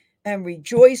and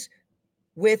rejoice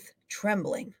with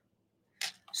trembling.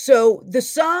 So the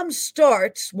psalm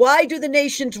starts, why do the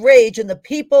nations rage and the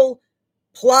people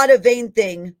plot a vain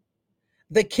thing?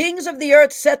 The kings of the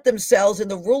earth set themselves,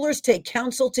 and the rulers take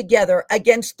counsel together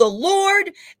against the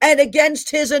Lord and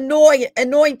against his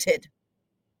anointed.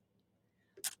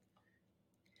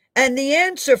 And the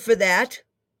answer for that,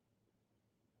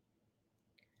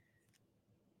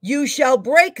 you shall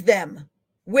break them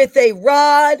with a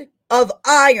rod of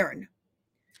iron.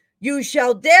 You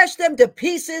shall dash them to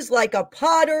pieces like a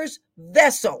potter's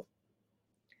vessel.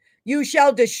 You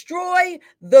shall destroy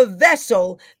the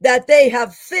vessel that they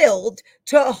have filled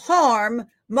to harm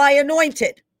my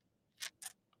anointed.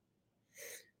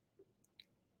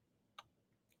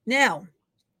 Now,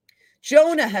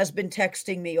 Jonah has been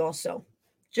texting me also.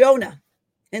 Jonah,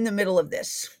 in the middle of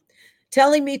this,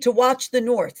 telling me to watch the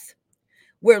north,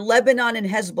 where Lebanon and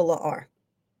Hezbollah are.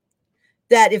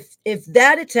 That if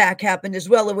that attack happened as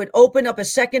well, it would open up a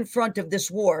second front of this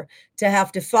war to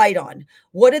have to fight on.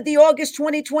 What did the August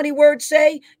 2020 word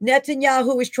say?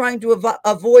 Netanyahu is trying to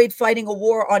avoid fighting a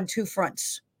war on two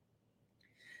fronts.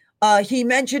 He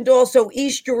mentioned also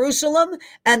East Jerusalem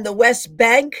and the West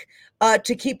Bank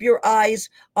to keep your eyes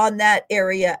on that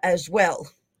area as well.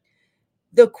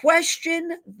 The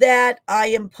question that I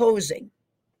am posing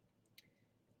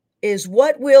is,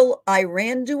 what will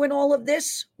Iran do in all of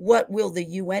this? What will the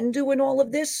UN do in all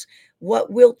of this?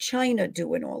 What will China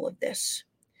do in all of this?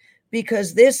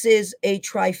 Because this is a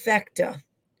trifecta.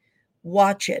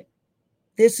 Watch it.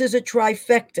 This is a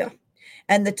trifecta.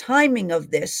 And the timing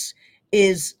of this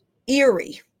is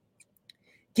eerie,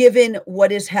 given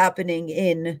what is happening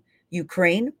in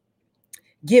Ukraine,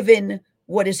 given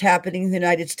what is happening in the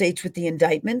United States with the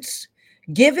indictments,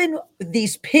 given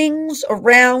these pings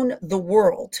around the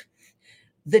world.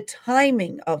 The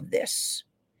timing of this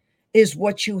is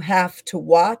what you have to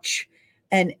watch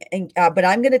But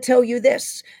I'm going to tell you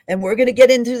this, and we're going to get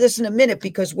into this in a minute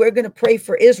because we're going to pray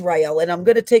for Israel. And I'm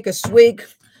going to take a swig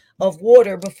of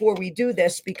water before we do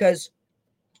this because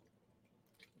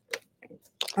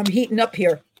I'm heating up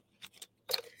here.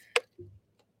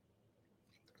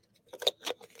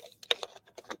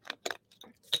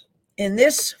 In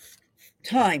this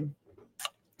time,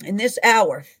 in this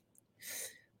hour,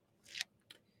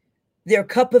 their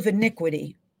cup of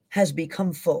iniquity has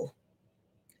become full.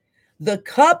 The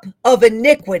cup of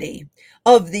iniquity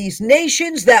of these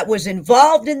nations that was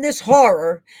involved in this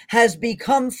horror has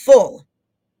become full.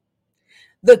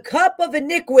 The cup of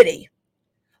iniquity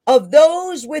of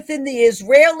those within the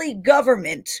Israeli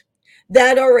government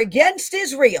that are against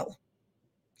Israel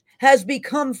has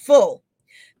become full.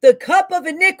 The cup of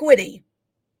iniquity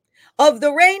of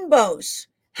the rainbows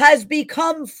has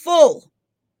become full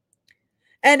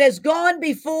and has gone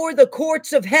before the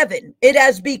courts of heaven. It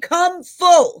has become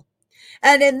full.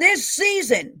 And in this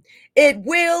season, it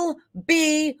will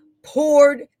be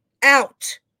poured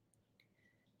out.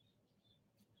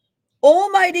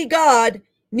 Almighty God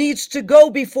needs to go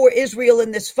before Israel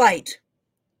in this fight.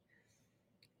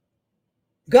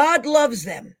 God loves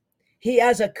them. He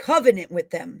has a covenant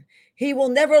with them. He will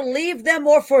never leave them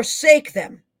or forsake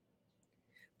them.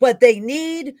 But they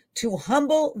need to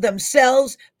humble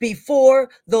themselves before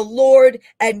the Lord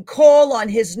and call on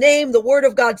his name. The word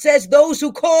of God says, those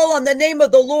who call on the name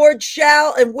of the Lord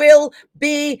shall and will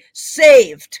be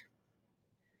saved.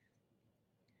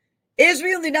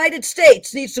 Israel, the United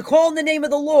States, needs to call on the name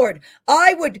of the Lord.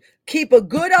 I would keep a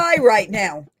good eye right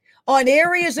now on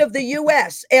areas of the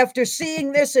U.S. after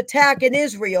seeing this attack in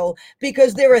Israel,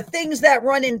 because there are things that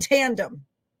run in tandem.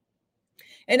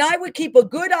 And I would keep a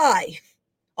good eye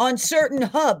on certain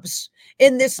hubs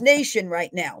in this nation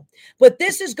right now. But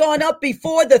this has gone up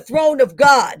before the throne of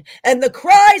God, and the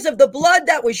cries of the blood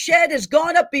that was shed has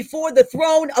gone up before the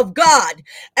throne of God,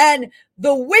 and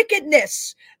the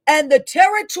wickedness and the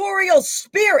territorial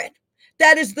spirit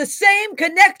that is the same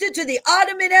connected to the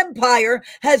Ottoman Empire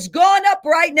has gone up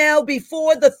right now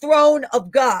before the throne of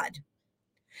God.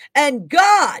 And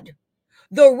God,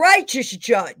 the righteous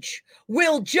judge,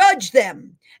 will judge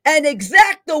them and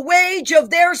exact the wage of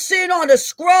their sin on a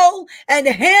scroll and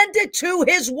hand it to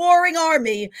his warring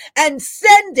army and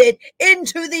send it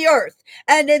into the earth.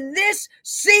 And in this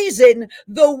season,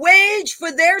 the wage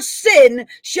for their sin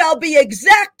shall be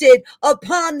exacted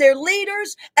upon their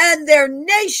leaders and their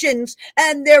nations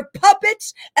and their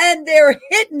puppets and their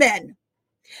hitmen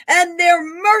and their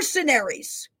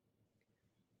mercenaries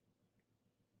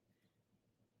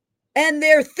and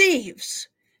their thieves.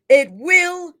 It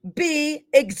will be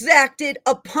exacted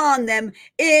upon them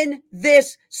in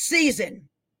this season.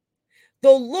 The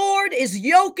Lord is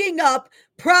yoking up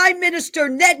Prime Minister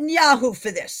Netanyahu for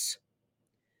this.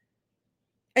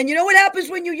 And you know what happens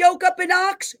when you yoke up an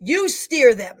ox? You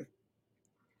steer them.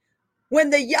 When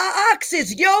the ox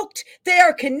is yoked, they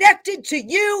are connected to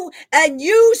you, and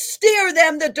you steer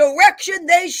them the direction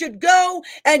they should go,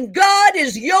 and God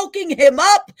is yoking him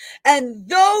up, and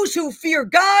those who fear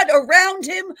God around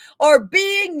him are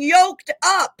being yoked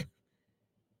up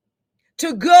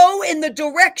to go in the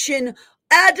direction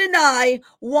Adonai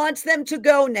wants them to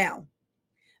go now.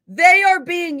 They are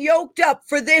being yoked up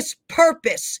for this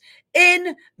purpose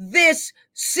in this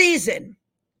season,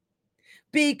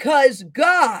 because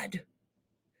God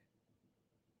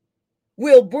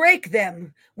will break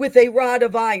them with a rod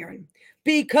of iron,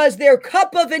 because their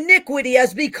cup of iniquity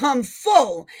has become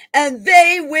full, and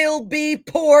they will be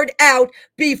poured out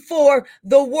before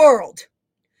the world.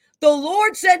 The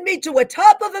Lord sent me to a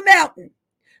top of a mountain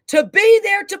to be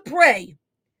there to pray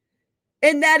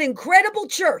in that incredible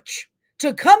church,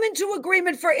 to come into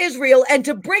agreement for Israel and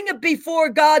to bring it before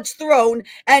God's throne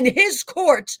and his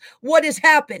courts what has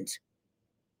happened.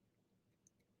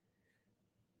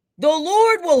 The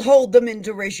Lord will hold them in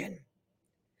derision.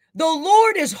 The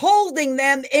Lord is holding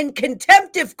them in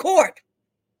contemptive court,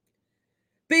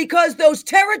 because those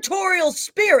territorial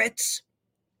spirits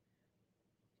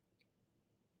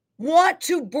want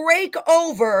to break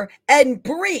over and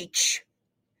breach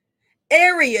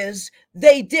areas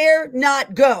they dare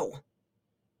not go.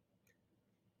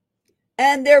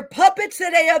 And their puppets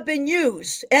that have been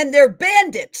used and their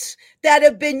bandits that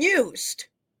have been used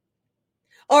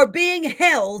are being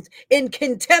held in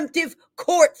contemptive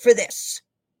court for this.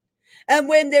 And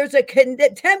when there's a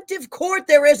contemptive court,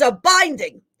 there is a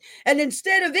binding. And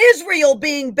instead of Israel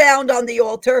being bound on the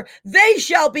altar, they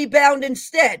shall be bound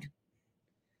instead.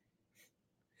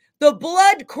 The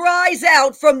blood cries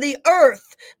out from the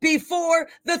earth before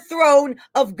the throne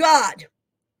of God.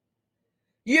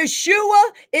 Yeshua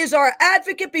is our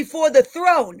advocate before the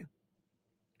throne.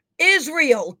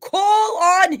 Israel, call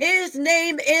on his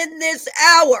name in this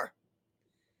hour.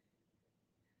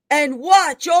 And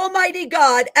watch Almighty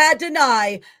God,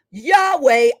 Adonai,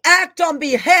 Yahweh, act on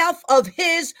behalf of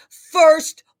his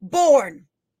firstborn.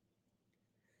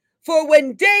 For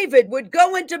when David would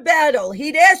go into battle,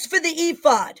 he'd ask for the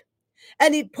ephod,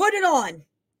 and he'd put it on,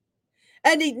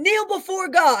 and he'd kneel before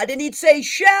God, and he'd say,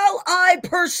 shall I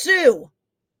pursue?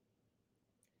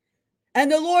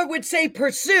 And the Lord would say,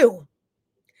 pursue,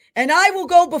 and I will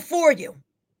go before you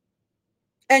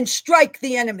and strike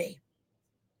the enemy.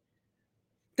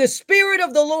 The Spirit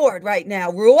of the Lord right now,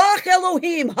 Ruach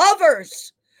Elohim,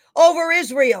 hovers over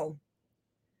Israel,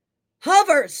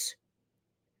 hovers,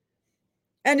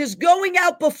 and is going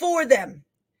out before them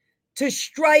to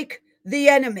strike the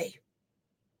enemy.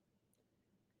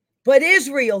 But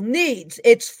Israel needs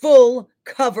its full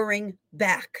covering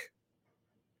back.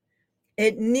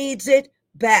 It needs it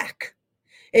back.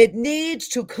 It needs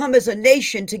to come as a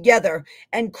nation together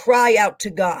and cry out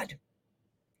to God.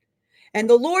 And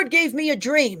the Lord gave me a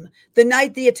dream the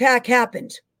night the attack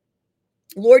happened.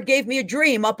 The Lord gave me a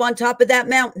dream up on top of that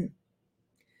mountain.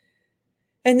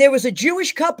 And there was a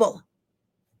Jewish couple,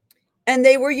 and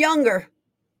they were younger.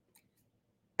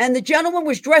 And the gentleman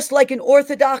was dressed like an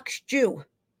Orthodox Jew.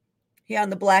 He had on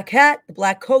the black hat, the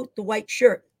black coat, the white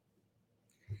shirt.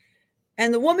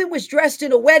 And the woman was dressed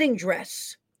in a wedding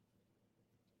dress.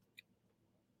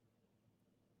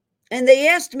 And they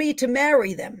asked me to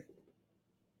marry them.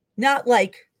 Not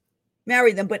like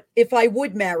marry them, but if I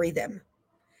would marry them.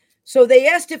 So they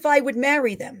asked if I would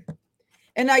marry them.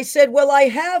 And I said, well, I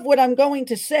have what I'm going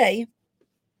to say.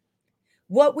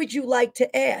 What would you like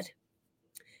to add?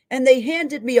 And they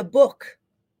handed me a book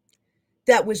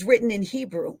that was written in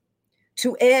Hebrew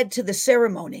to add to the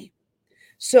ceremony.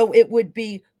 So it would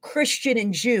be Christian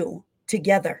and Jew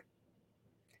together.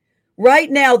 Right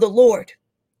now, the Lord,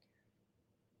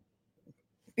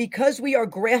 because we are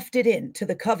grafted into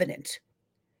the covenant,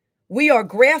 we are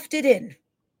grafted in.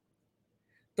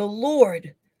 The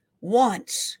Lord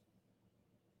wants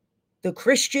the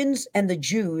Christians and the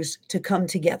Jews to come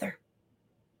together,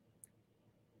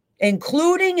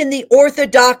 including in the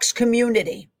Orthodox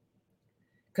community,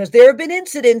 because there have been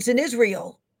incidents in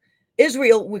Israel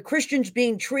with Christians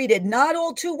being treated not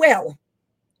all too well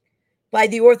by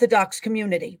the Orthodox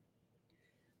community.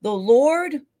 The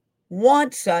Lord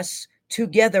wants us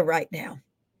together right now.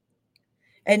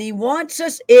 And he wants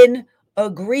us in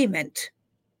agreement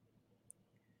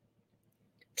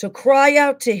to cry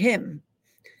out to him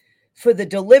for the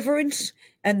deliverance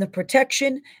and the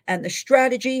protection and the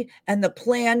strategy and the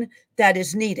plan that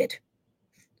is needed.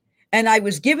 And I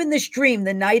was given this dream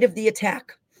the night of the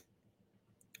attack.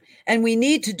 And we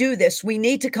need to do this. We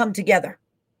need to come together.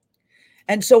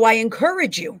 And so I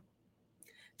encourage you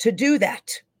to do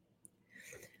that.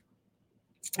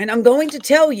 And I'm going to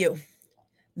tell you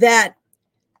that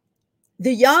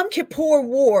the Yom Kippur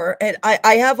War, and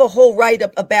I have a whole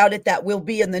write-up about it that will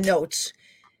be in the notes,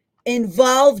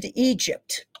 involved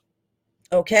Egypt,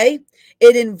 okay?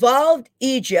 It involved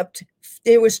Egypt.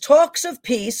 There was talks of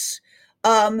peace,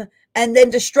 and then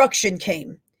destruction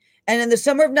came. And in the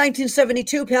summer of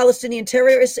 1972, Palestinian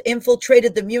terrorists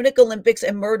infiltrated the Munich Olympics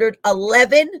and murdered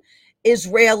 11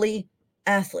 Israeli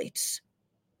athletes.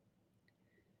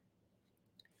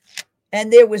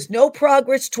 And there was no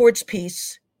progress towards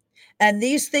peace. And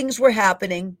these things were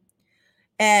happening.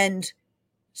 And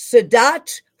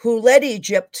Sadat, who led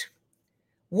Egypt,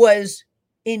 was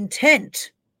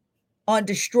intent on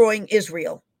destroying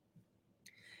Israel.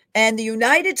 And the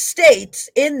United States,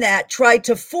 in that, tried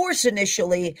to force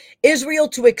initially Israel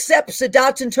to accept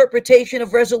Sadat's interpretation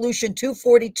of Resolution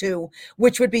 242,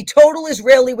 which would be total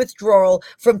Israeli withdrawal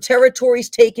from territories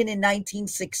taken in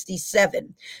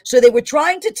 1967. So they were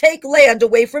trying to take land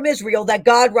away from Israel that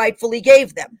God rightfully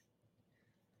gave them.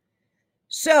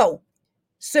 So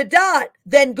Sadat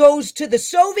then goes to the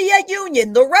Soviet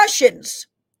Union, the Russians,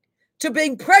 to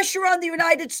bring pressure on the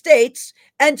United States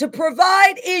and to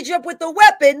provide Egypt with the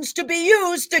weapons to be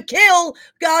used to kill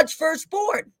God's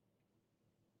firstborn.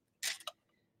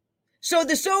 So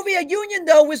the Soviet Union,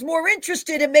 though, was more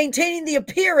interested in maintaining the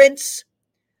appearance,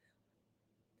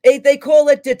 they call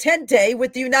it detente,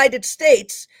 with the United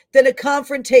States than a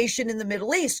confrontation in the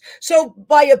Middle East. So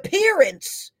by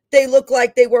appearance, they look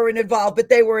like they weren't involved, but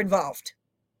they were involved.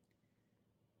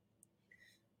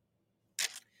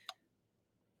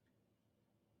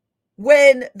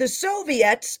 When the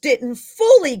Soviets didn't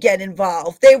fully get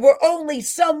involved, they were only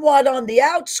somewhat on the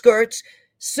outskirts.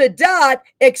 Sadat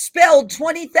expelled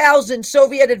 20,000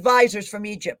 Soviet advisors from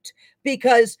Egypt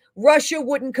because Russia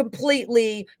wouldn't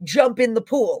completely jump in the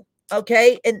pool,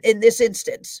 okay, in this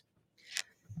instance.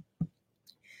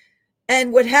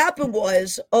 And what happened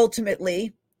was,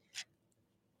 ultimately,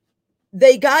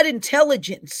 they got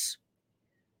intelligence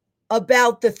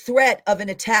about the threat of an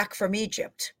attack from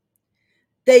Egypt.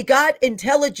 They got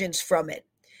intelligence from it.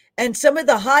 And some of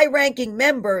the high-ranking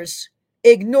members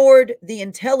ignored the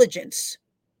intelligence.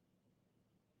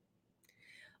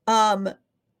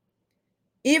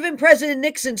 Even President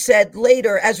Nixon said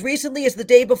later, as recently as the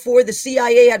day before, the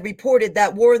CIA had reported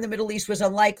that war in the Middle East was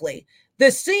unlikely. The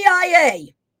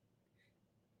CIA,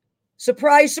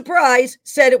 surprise, surprise,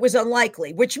 said it was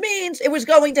unlikely, which means it was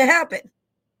going to happen.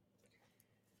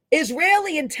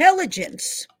 Israeli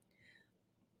intelligence,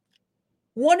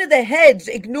 one of the heads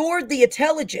ignored the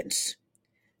intelligence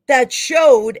that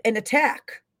showed an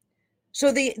attack.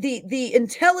 So the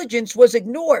intelligence was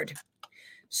ignored.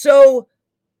 So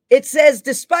it says,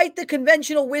 despite the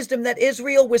conventional wisdom that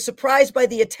Israel was surprised by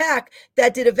the attack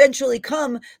that did eventually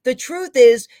come, the truth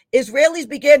is Israelis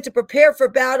began to prepare for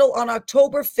battle on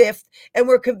October 5th and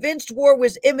were convinced war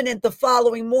was imminent the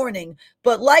following morning.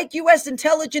 But like U.S.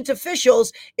 intelligence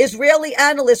officials, Israeli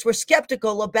analysts were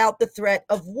skeptical about the threat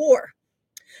of war.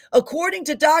 According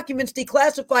to documents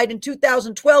declassified in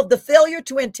 2012, the failure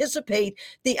to anticipate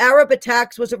the Arab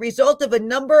attacks was a result of a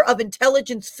number of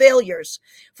intelligence failures.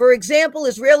 For example,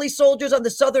 Israeli soldiers on the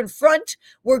southern front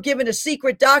were given a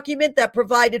secret document that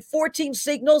provided 14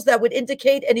 signals that would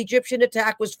indicate an Egyptian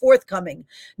attack was forthcoming.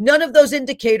 None of those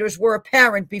indicators were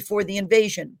apparent before the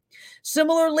invasion.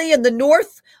 Similarly, in the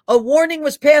north, a warning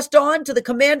was passed on to the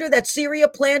commander that Syria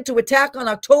planned to attack on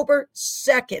October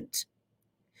 2nd.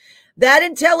 That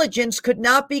intelligence could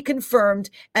not be confirmed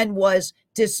and was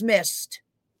dismissed.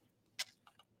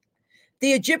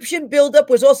 The Egyptian buildup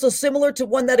was also similar to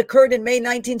one that occurred in May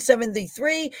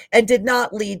 1973 and did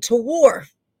not lead to war.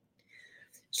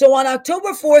 So on October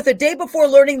 4th, a day before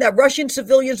learning that Russian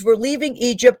civilians were leaving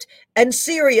Egypt and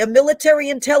Syria, military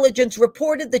intelligence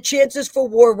reported the chances for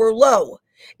war were low.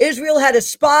 Israel had a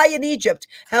spy in Egypt.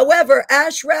 However,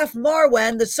 Ashraf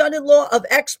Marwan, the son-in-law of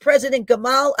ex-President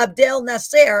Gamal Abdel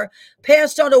Nasser,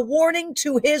 passed on a warning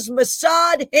to his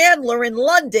Mossad handler in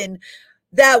London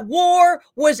that war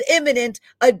was imminent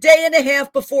a day and a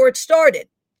half before it started.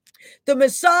 The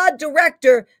Mossad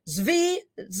director, Zvi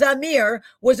Zamir,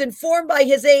 was informed by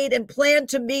his aide and planned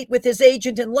to meet with his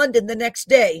agent in London the next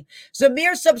day.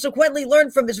 Zamir subsequently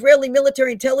learned from Israeli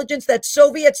military intelligence that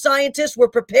Soviet scientists were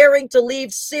preparing to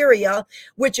leave Syria,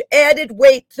 which added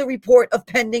weight to the report of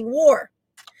pending war.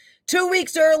 2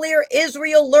 weeks earlier,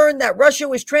 Israel learned that Russia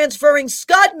was transferring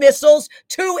Scud missiles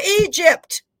to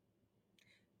Egypt.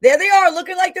 There they are,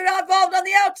 looking like they're not involved on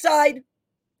the outside,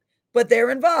 but they're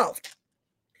involved.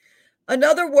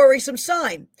 Another worrisome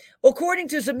sign. According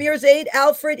to Zamir's aide,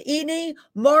 Alfred Eni,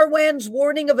 Marwan's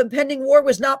warning of impending war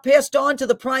was not passed on to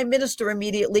the prime minister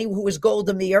immediately, who was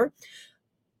Golda Meir,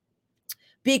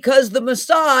 because the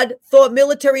Mossad thought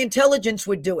military intelligence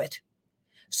would do it.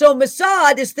 So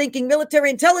Mossad is thinking military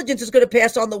intelligence is going to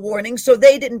pass on the warning, so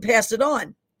they didn't pass it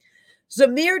on.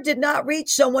 Zamir did not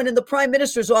reach someone in the prime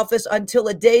minister's office until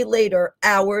a day later,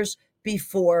 hours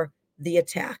before the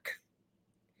attack.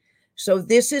 So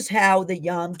this is how the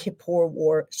Yom Kippur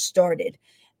War started.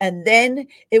 And then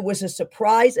it was a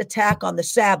surprise attack on the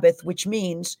Sabbath, which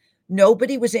means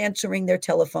nobody was answering their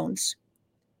telephones.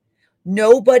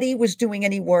 Nobody was doing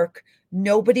any work.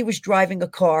 Nobody was driving a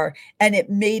car. And it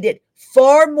made it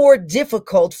far more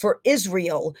difficult for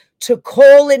Israel to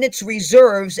call in its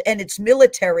reserves and its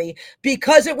military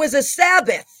because it was a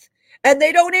Sabbath. And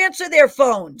they don't answer their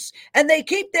phones, and they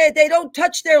don't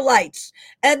touch their lights,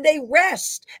 and they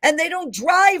rest, and they don't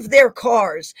drive their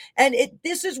cars. And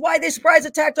this is why they surprise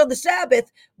attacked on the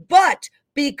Sabbath. But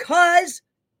because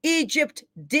Egypt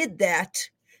did that,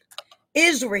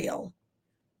 Israel,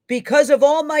 because of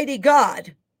Almighty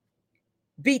God,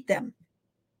 beat them.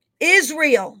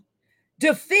 Israel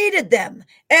defeated them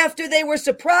after they were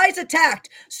surprise attacked.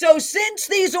 So since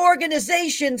these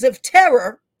organizations of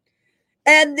terror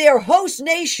and their host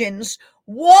nations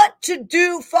want to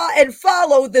do and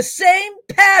follow the same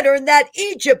pattern that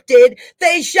Egypt did,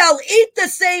 they shall eat the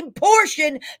same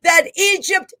portion that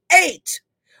Egypt ate,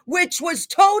 which was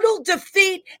total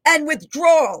defeat and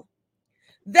withdrawal.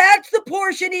 That's the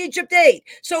portion Egypt ate.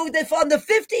 So if on the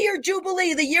 50-year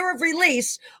Jubilee, the year of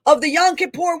release of the Yom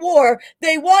Kippur War,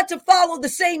 they want to follow the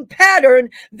same pattern,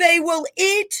 they will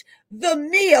eat the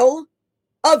meal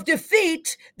of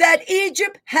defeat that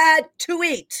Egypt had to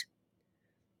eat.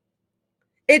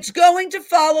 It's going to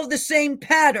follow the same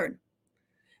pattern.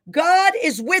 God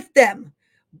is with them,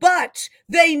 but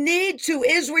they need to,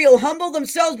 Israel, humble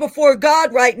themselves before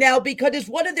God right now because it's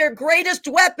one of their greatest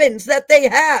weapons that they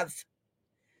have.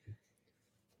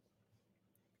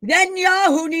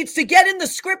 Netanyahu needs to get in the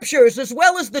scriptures as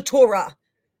well as the Torah,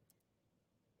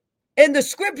 in the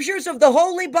scriptures of the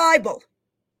Holy Bible.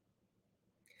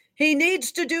 He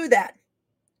needs to do that,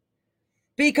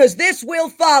 because this will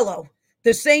follow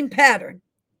the same pattern.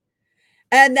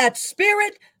 And that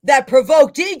spirit that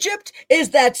provoked Egypt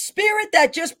is that spirit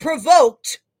that just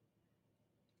provoked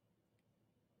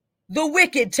the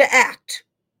wicked to act.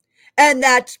 And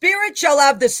that spirit shall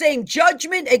have the same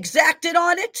judgment exacted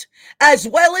on it, as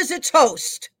well as its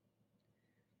host,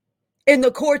 in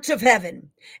the courts of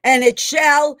heaven. And it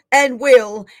shall and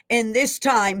will in this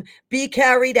time be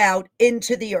carried out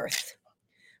into the earth.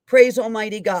 Praise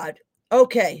Almighty God.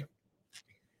 Okay.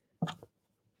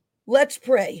 Let's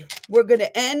pray. We're going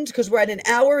to end because we're at an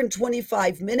hour and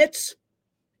 25 minutes.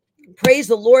 Praise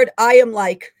the Lord. I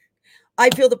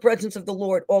feel the presence of the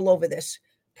Lord all over this.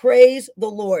 Praise the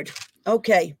Lord.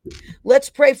 Okay. Let's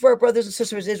pray for our brothers and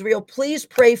sisters in Israel. Please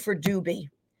pray for Doobie.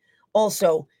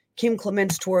 Also, Kim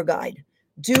Clement's tour guide.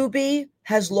 Doobie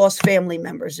has lost family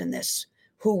members in this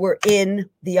who were in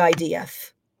the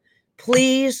IDF.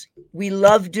 Please, we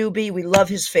love Doobie. We love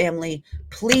his family.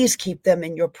 Please keep them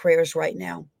in your prayers right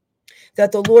now,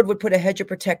 that the Lord would put a hedge of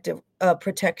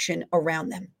protection around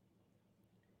them.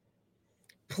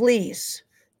 Please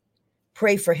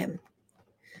pray for him.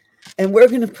 And we're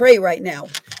going to pray right now.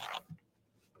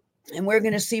 And we're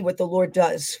going to see what the Lord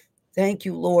does. Thank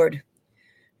you, Lord.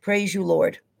 Praise you,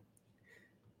 Lord.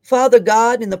 Father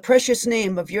God, in the precious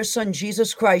name of your Son,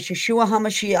 Jesus Christ, Yeshua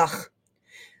HaMashiach,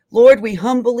 Lord, we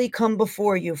humbly come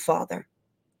before you, Father.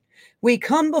 We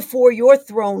come before your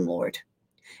throne, Lord,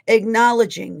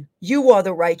 acknowledging you are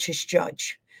the righteous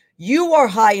judge. You are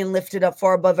high and lifted up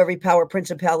far above every power,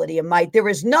 principality, and might. There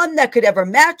is none that could ever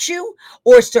match you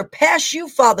or surpass you,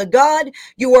 Father God.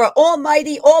 You are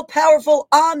almighty, all-powerful,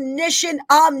 omniscient,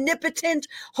 omnipotent,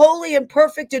 holy and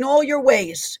perfect in all your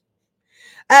ways.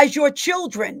 As your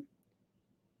children,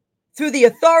 through the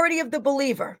authority of the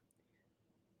believer,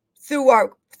 through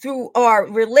our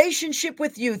relationship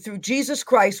with you, through Jesus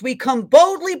Christ, we come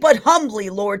boldly but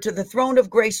humbly, Lord, to the throne of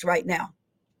grace right now.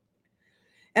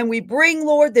 And we bring,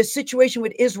 Lord, this situation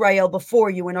with Israel before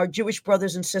you and our Jewish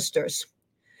brothers and sisters.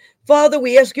 Father,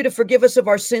 we ask you to forgive us of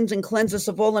our sins and cleanse us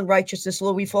of all unrighteousness,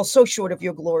 Lord. We fall so short of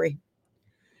your glory.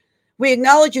 We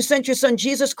acknowledge you sent your Son,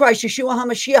 Jesus Christ, Yeshua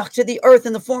HaMashiach, to the earth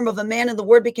in the form of a man, and the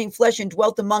Word became flesh and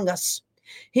dwelt among us.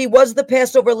 He was the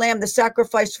Passover lamb, the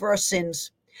sacrifice for our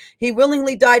sins. He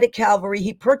willingly died at Calvary.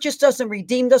 He purchased us and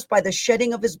redeemed us by the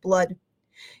shedding of his blood.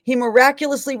 He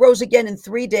miraculously rose again in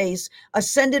 3 days,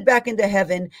 ascended back into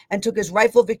heaven, and took his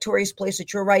rightful victorious place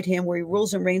at your right hand, where he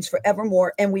rules and reigns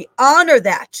forevermore. And we honor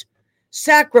that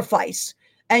sacrifice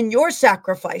and your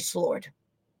sacrifice, Lord,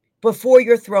 before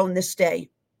your throne this day.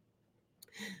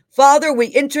 Father, we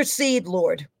intercede,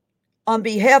 Lord, on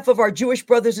behalf of our Jewish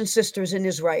brothers and sisters in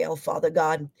Israel, Father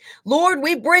God. Lord,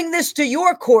 we bring this to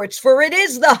your courts, for it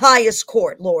is the highest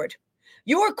court, Lord.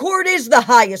 Your court is the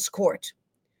highest court.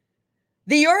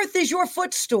 The earth is your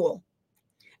footstool.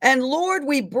 And Lord,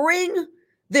 we bring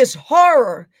this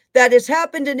horror that has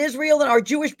happened in Israel and our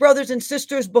Jewish brothers and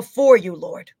sisters before you,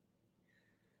 Lord.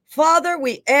 Father,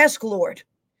 we ask, Lord,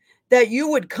 that you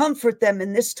would comfort them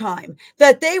in this time,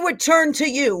 that they would turn to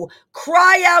you,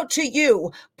 cry out to you,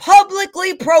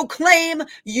 publicly proclaim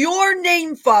your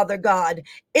name, Father God,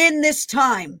 in this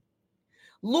time.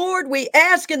 Lord, we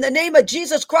ask in the name of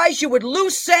Jesus Christ, you would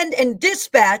loose, send, and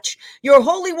dispatch your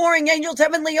holy warring angels,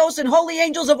 heavenly hosts, and holy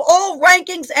angels of all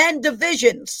rankings and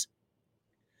divisions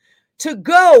to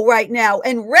go right now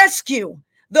and rescue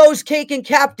those taken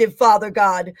captive, Father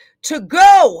God, to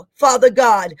go, Father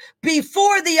God,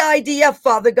 before the IDF,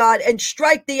 Father God, and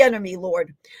strike the enemy,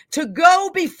 Lord, to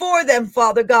go before them,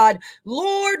 Father God.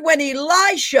 Lord, when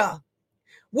Elisha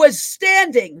was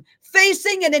standing,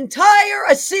 facing an entire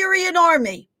Assyrian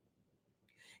army,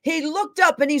 he looked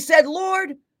up and he said,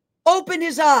 Lord, open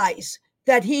his eyes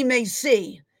that he may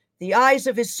see, the eyes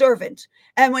of his servant.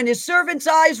 And when his servant's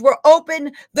eyes were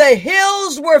open, the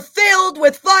hills were filled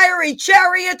with fiery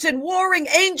chariots and warring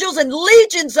angels and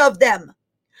legions of them,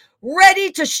 ready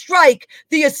to strike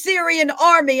the Assyrian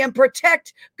army and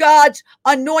protect God's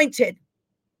anointed.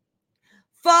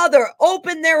 Father,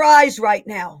 open their eyes right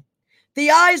now,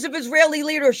 the eyes of Israeli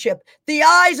leadership, the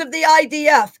eyes of the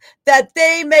IDF, that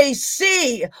they may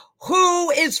see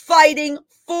who is fighting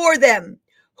for them.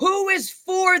 Who is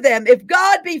for them? If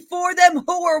God be for them,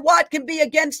 who or what can be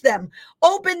against them?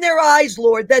 Open their eyes,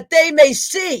 Lord, that they may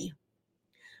see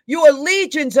your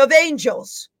legions of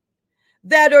angels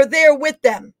that are there with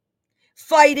them,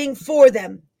 fighting for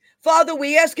them. Father,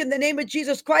 we ask in the name of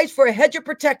Jesus Christ for a hedge of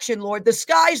protection, Lord, the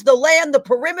skies, the land, the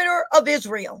perimeter of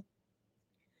Israel.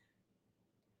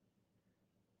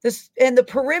 and the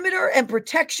perimeter and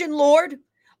protection, Lord,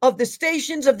 of the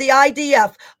stations of the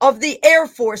IDF, of the Air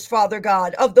Force, Father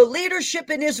God, of the leadership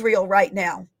in Israel right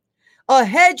now. A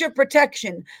hedge of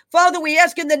protection. Father, we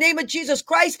ask in the name of Jesus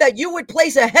Christ that you would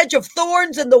place a hedge of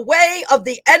thorns in the way of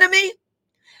the enemy,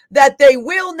 that they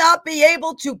will not be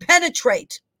able to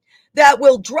penetrate, that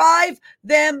will drive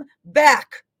them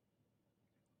back.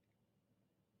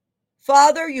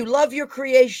 Father, you love your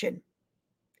creation.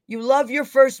 You love your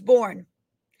firstborn.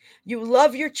 You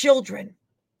love your children.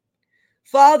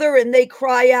 Father, and they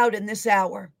cry out in this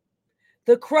hour.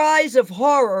 The cries of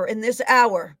horror in this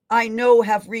hour, I know,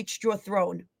 have reached your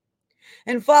throne.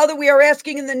 And Father, we are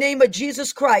asking in the name of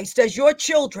Jesus Christ, as your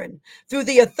children, through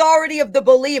the authority of the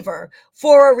believer,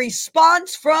 for a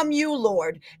response from you,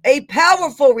 Lord, a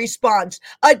powerful response,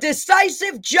 a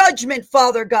decisive judgment,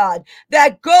 Father God,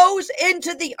 that goes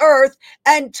into the earth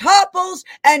and topples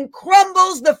and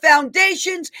crumbles the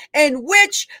foundations in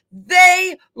which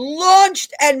they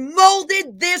launched and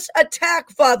molded this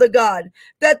attack, Father God,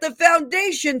 that the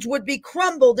foundations would be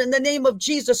crumbled in the name of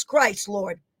Jesus Christ,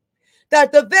 Lord.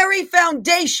 That the very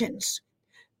foundations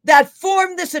that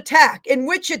formed this attack, in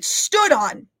which it stood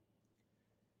on,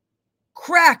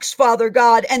 cracks, Father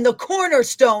God, and the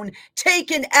cornerstone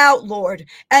taken out, Lord,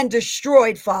 and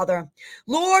destroyed, Father.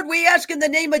 Lord, we ask in the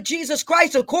name of Jesus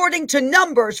Christ, according to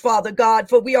Numbers, Father God,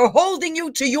 for we are holding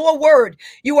you to your word.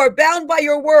 You are bound by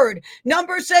your word.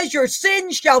 Numbers says your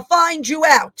sins shall find you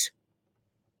out.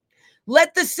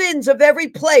 Let the sins of every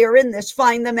player in this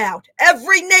find them out.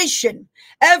 Every nation,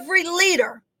 every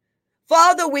leader.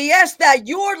 Father, we ask that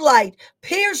your light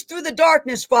pierce through the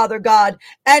darkness, Father God,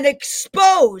 and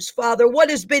expose, Father,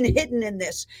 what has been hidden in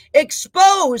this.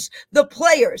 Expose the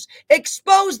players,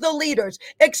 expose the leaders,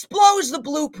 expose the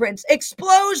blueprints,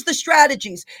 expose the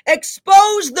strategies,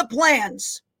 expose the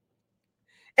plans,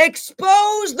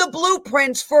 expose the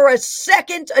blueprints for a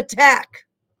second attack.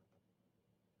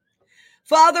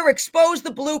 Father, expose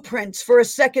the blueprints for a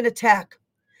second attack.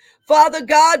 Father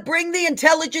God, bring the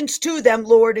intelligence to them,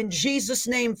 Lord, in Jesus'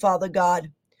 name, Father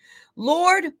God.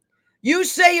 Lord, you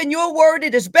say in your word,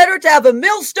 it is better to have a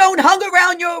millstone hung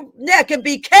around your neck and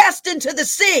be cast into the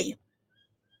sea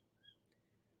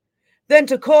than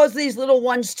to cause these little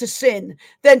ones to sin,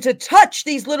 than to touch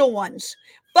these little ones.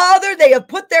 Father, they have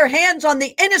put their hands on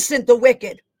the innocent, the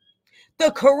wicked,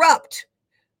 the corrupt.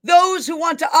 Those who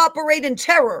want to operate in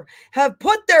terror have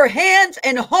put their hands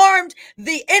and harmed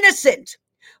the innocent.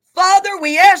 Father,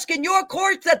 we ask in your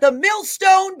courts that the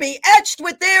millstone be etched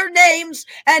with their names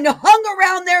and hung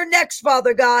around their necks,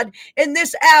 Father God, in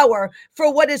this hour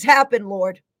for what has happened,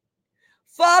 Lord.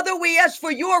 Father, we ask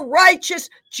for your righteous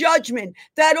judgment,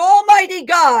 that Almighty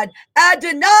God,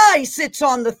 Adonai, sits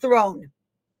on the throne.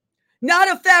 Not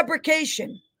a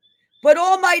fabrication, but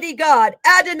Almighty God,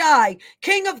 Adonai,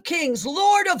 King of kings,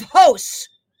 Lord of hosts,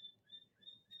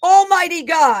 Almighty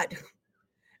God,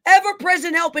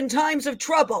 ever-present help in times of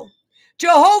trouble.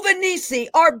 Jehovah Nissi,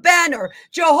 our banner.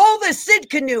 Jehovah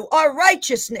Sidkenu, our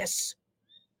righteousness.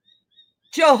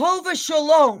 Jehovah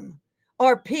Shalom,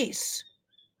 our peace.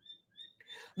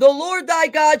 The Lord thy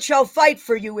God shall fight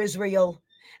for you, Israel,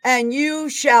 and you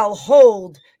shall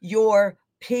hold your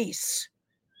peace.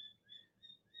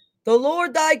 The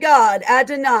Lord thy God,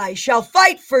 Adonai, shall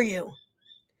fight for you,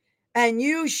 and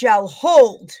you shall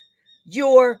hold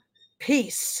your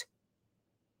peace.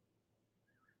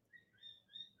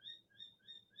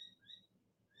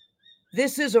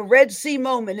 This is a Red Sea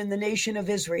moment in the nation of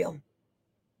Israel.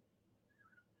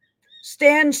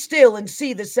 Stand still and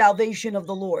see the salvation of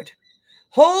the Lord.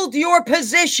 Hold your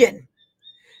position.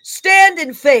 Stand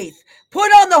in faith. Put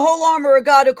on the whole armor of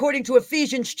God according to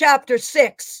Ephesians chapter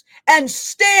 6 and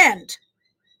stand.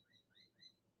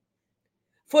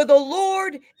 For the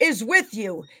Lord is with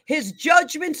you. His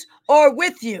judgments are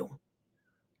with you.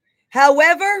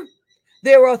 However,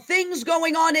 there are things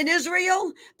going on in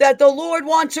Israel that the Lord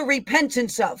wants a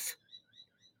repentance of,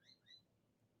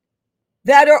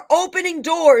 that are opening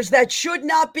doors that should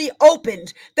not be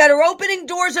opened, that are opening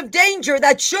doors of danger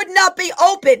that should not be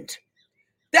opened,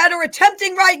 that are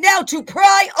attempting right now to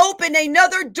pry open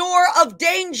another door of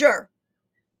danger.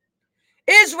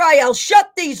 Israel,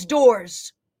 shut these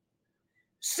doors.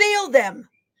 Seal them.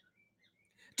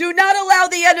 Do not allow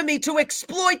the enemy to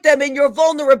exploit them in your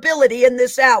vulnerability in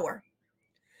this hour.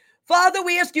 Father,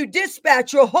 we ask you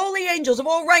dispatch your holy angels of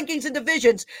all rankings and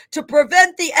divisions to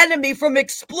prevent the enemy from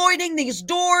exploiting these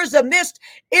doors amidst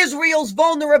Israel's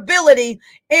vulnerability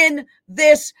in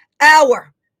this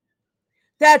hour.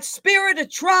 That spirit of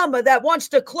trauma that wants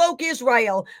to cloak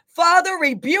Israel, Father,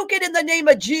 rebuke it in the name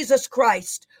of Jesus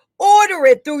Christ. Order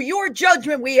it through your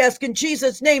judgment, we ask in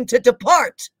Jesus' name, to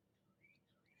depart.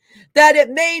 that it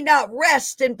may not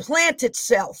rest and plant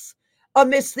itself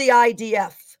amidst the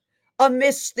IDF,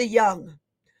 amidst the young,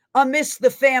 amidst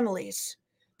the families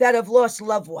that have lost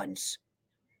loved ones,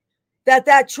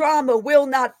 that trauma will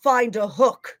not find a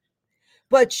hook,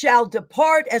 but shall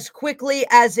depart as quickly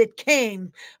as it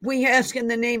came. We ask in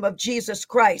the name of Jesus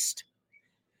Christ.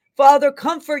 Father,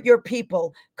 comfort your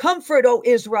people. Comfort, O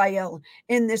Israel,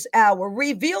 in this hour.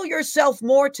 Reveal yourself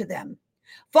more to them.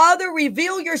 Father,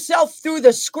 reveal yourself through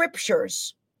the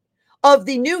scriptures of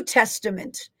the New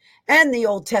Testament and the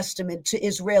Old Testament to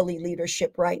Israeli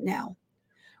leadership right now.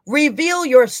 Reveal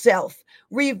yourself.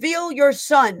 Reveal your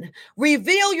son.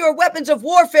 Reveal your weapons of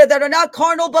warfare that are not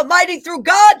carnal, but mighty through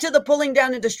God to the pulling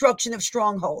down and destruction of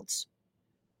strongholds.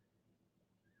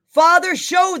 Father,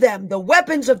 show them the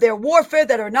weapons of their warfare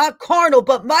that are not carnal,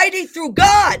 but mighty through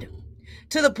God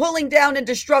to the pulling down and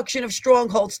destruction of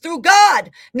strongholds. Through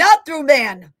God, not through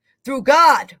man, through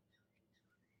God.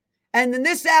 And in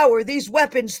this hour, these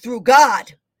weapons through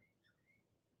God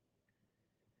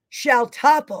shall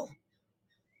topple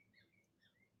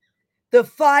the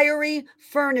fiery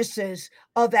furnaces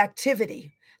of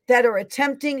activity that are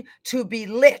attempting to be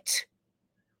lit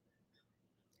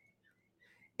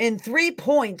in 3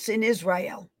 points in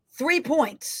Israel. 3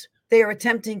 points they are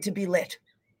attempting to be lit.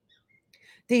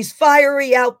 These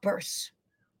fiery outbursts,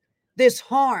 this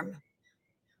harm.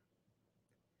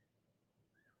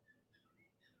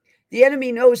 The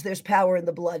enemy knows there's power in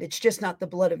the blood. It's just not the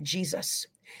blood of Jesus.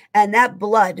 And that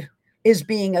blood is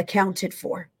being accounted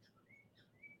for.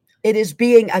 It is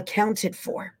being accounted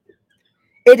for.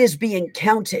 It is being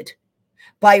counted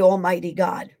by Almighty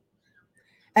God.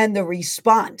 And the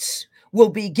response will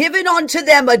be given unto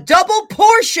them a double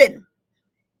portion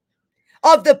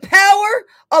of the power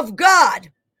of God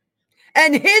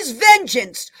and his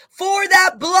vengeance for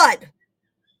that blood.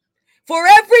 For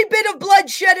every bit of blood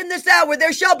shed in this hour,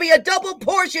 there shall be a double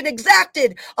portion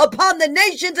exacted upon the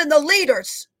nations and the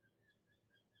leaders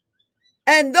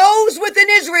and those within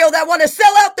Israel that want to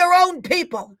sell out their own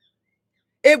people.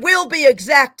 It will be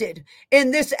exacted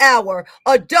in this hour,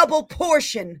 a double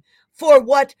portion for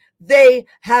what they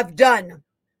have done.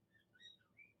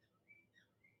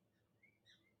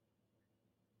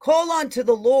 Call on to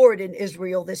the Lord in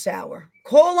Israel this hour.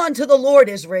 Call on to the Lord,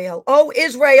 Israel. Oh,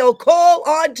 Israel, call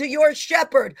on to your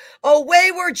shepherd. Oh,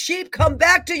 wayward sheep, come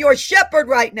back to your shepherd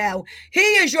right now. He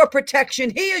is your protection.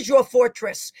 He is your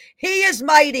fortress. He is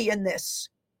mighty in this.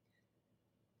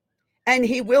 And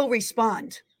he will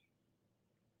respond.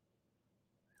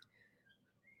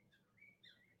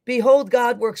 Behold,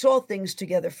 God works all things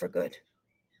together for good.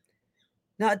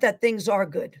 Not that things are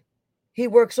good. He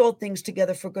works all things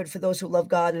together for good for those who love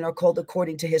God and are called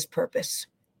according to his purpose.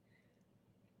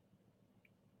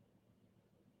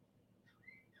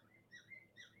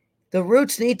 The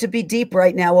roots need to be deep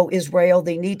right now, O Israel.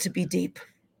 They need to be deep.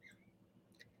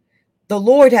 The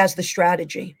Lord has the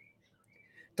strategy.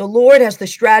 The Lord has the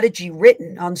strategy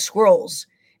written on scrolls,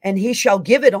 and he shall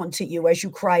give it unto you as you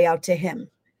cry out to him.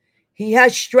 He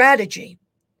has strategy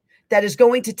that is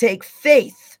going to take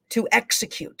faith to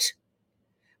execute.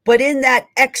 But in that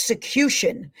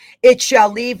execution, it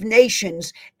shall leave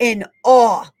nations in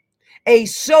awe, a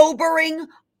sobering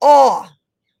awe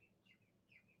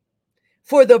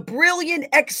for the brilliant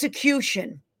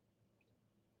execution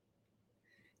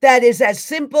that is as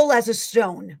simple as a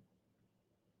stone,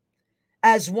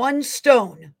 as one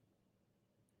stone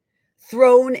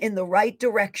thrown in the right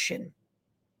direction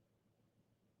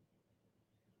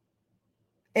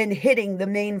and hitting the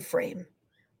mainframe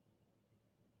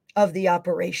of the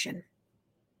operation.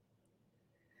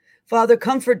 Father,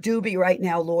 comfort Doobie right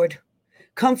now, Lord.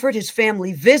 Comfort his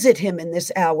family. Visit him in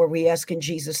this hour, we ask in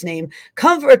Jesus' name.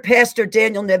 Comfort Pastor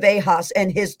Daniel Nevejas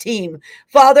and his team.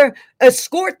 Father,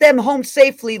 escort them home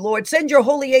safely, Lord. Send your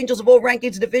holy angels of all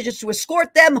rankings and divisions to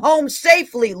escort them home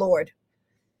safely, Lord,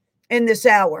 in this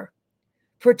hour.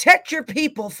 Protect your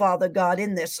people, Father God,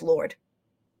 in this, Lord.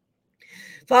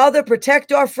 Father,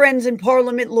 protect our friends in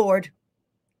Parliament, Lord,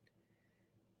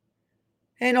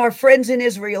 and our friends in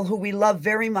Israel who we love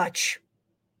very much.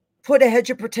 Put a hedge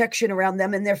of protection around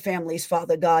them and their families,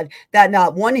 Father God, that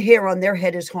not one hair on their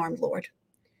head is harmed, Lord.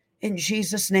 In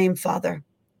Jesus' name, Father,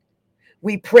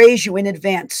 we praise you in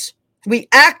advance. We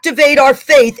activate our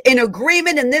faith in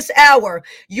agreement in this hour.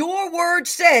 Your word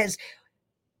says,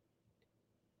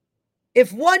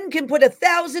 if one can put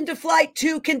 1,000 to flight,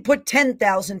 two can put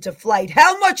 10,000 to flight.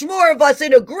 How much more of us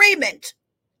in agreement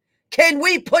can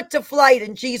we put to flight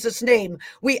in Jesus' name?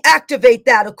 We activate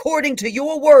that according to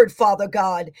your word, Father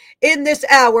God, in this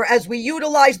hour as we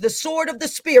utilize the sword of the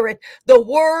Spirit, the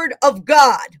word of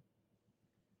God.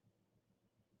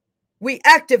 We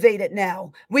activate it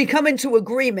now. We come into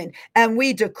agreement and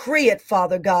we decree it,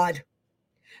 Father God.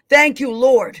 Thank you,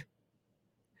 Lord.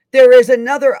 There is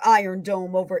another iron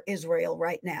dome over Israel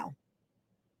right now,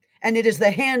 and it is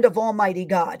the hand of Almighty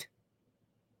God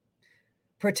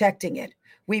protecting it.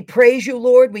 We praise you,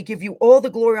 Lord. We give you all the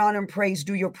glory, honor, and praise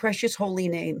due your precious holy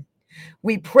name.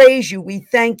 We praise you. We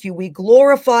thank you. We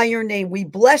glorify your name. We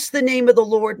bless the name of the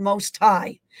Lord Most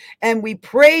High. And we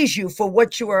praise you for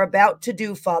what you are about to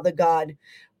do, Father God.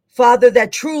 Father,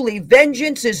 that truly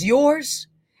vengeance is yours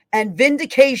and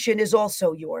vindication is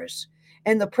also yours.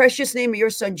 In the precious name of your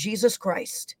Son, Jesus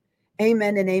Christ.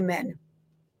 Amen and amen.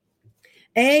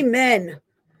 Amen.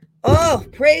 Oh,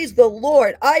 praise the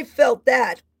Lord. I felt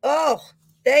that. Oh,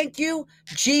 thank you,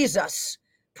 Jesus.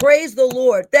 Praise the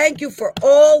Lord. Thank you for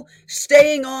all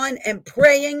staying on and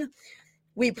praying.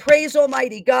 We praise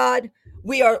Almighty God.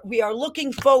 We are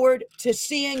looking forward to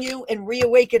seeing you in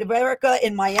Reawaken America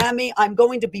in Miami. I'm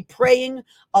going to be praying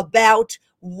about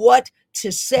what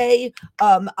to say.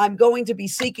 I'm going to be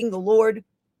seeking the Lord,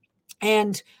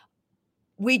 and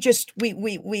we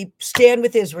stand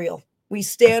with Israel. We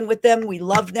stand with them. We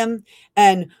love them,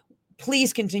 and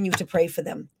please continue to pray for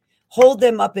them. Hold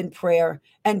them up in prayer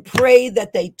and pray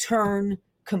that they turn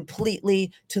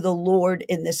completely to the Lord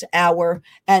in this hour,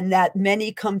 and that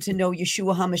many come to know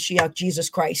Yeshua HaMashiach, Jesus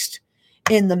Christ,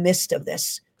 in the midst of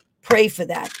this. Pray for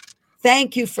that.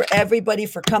 Thank you for everybody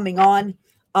for coming on.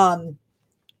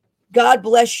 God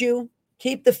bless you.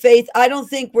 Keep the faith. I don't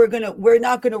think we're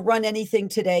not gonna run anything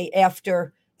today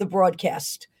after the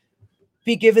broadcast,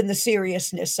 be given the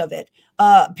seriousness of it.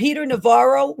 Peter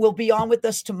Navarro will be on with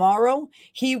us tomorrow.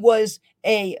 He was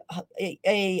a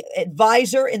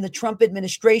advisor in the Trump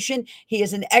administration. He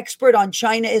is an expert on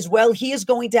China as well. He is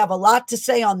going to have a lot to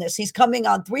say on this. He's coming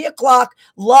on 3:00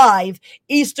 live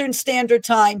Eastern Standard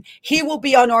Time. He will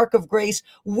be on Ark of Grace.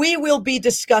 We will be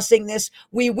discussing this.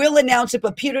 We will announce it,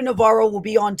 but Peter Navarro will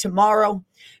be on tomorrow.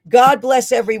 God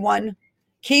bless everyone.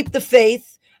 Keep the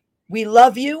faith. We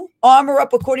love you. Armor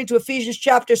up according to Ephesians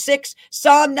chapter 6,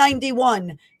 Psalm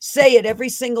 91. Say it every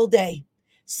single day.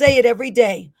 Say it every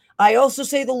day. I also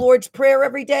say the Lord's Prayer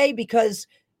every day because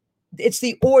it's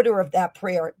the order of that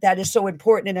prayer that is so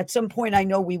important. And at some point, I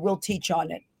know we will teach on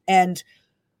it. And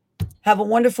have a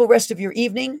wonderful rest of your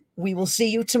evening. We will see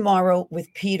you tomorrow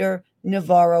with Peter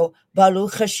Navarro.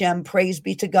 Baruch Hashem. Praise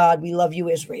be to God. We love you,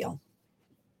 Israel.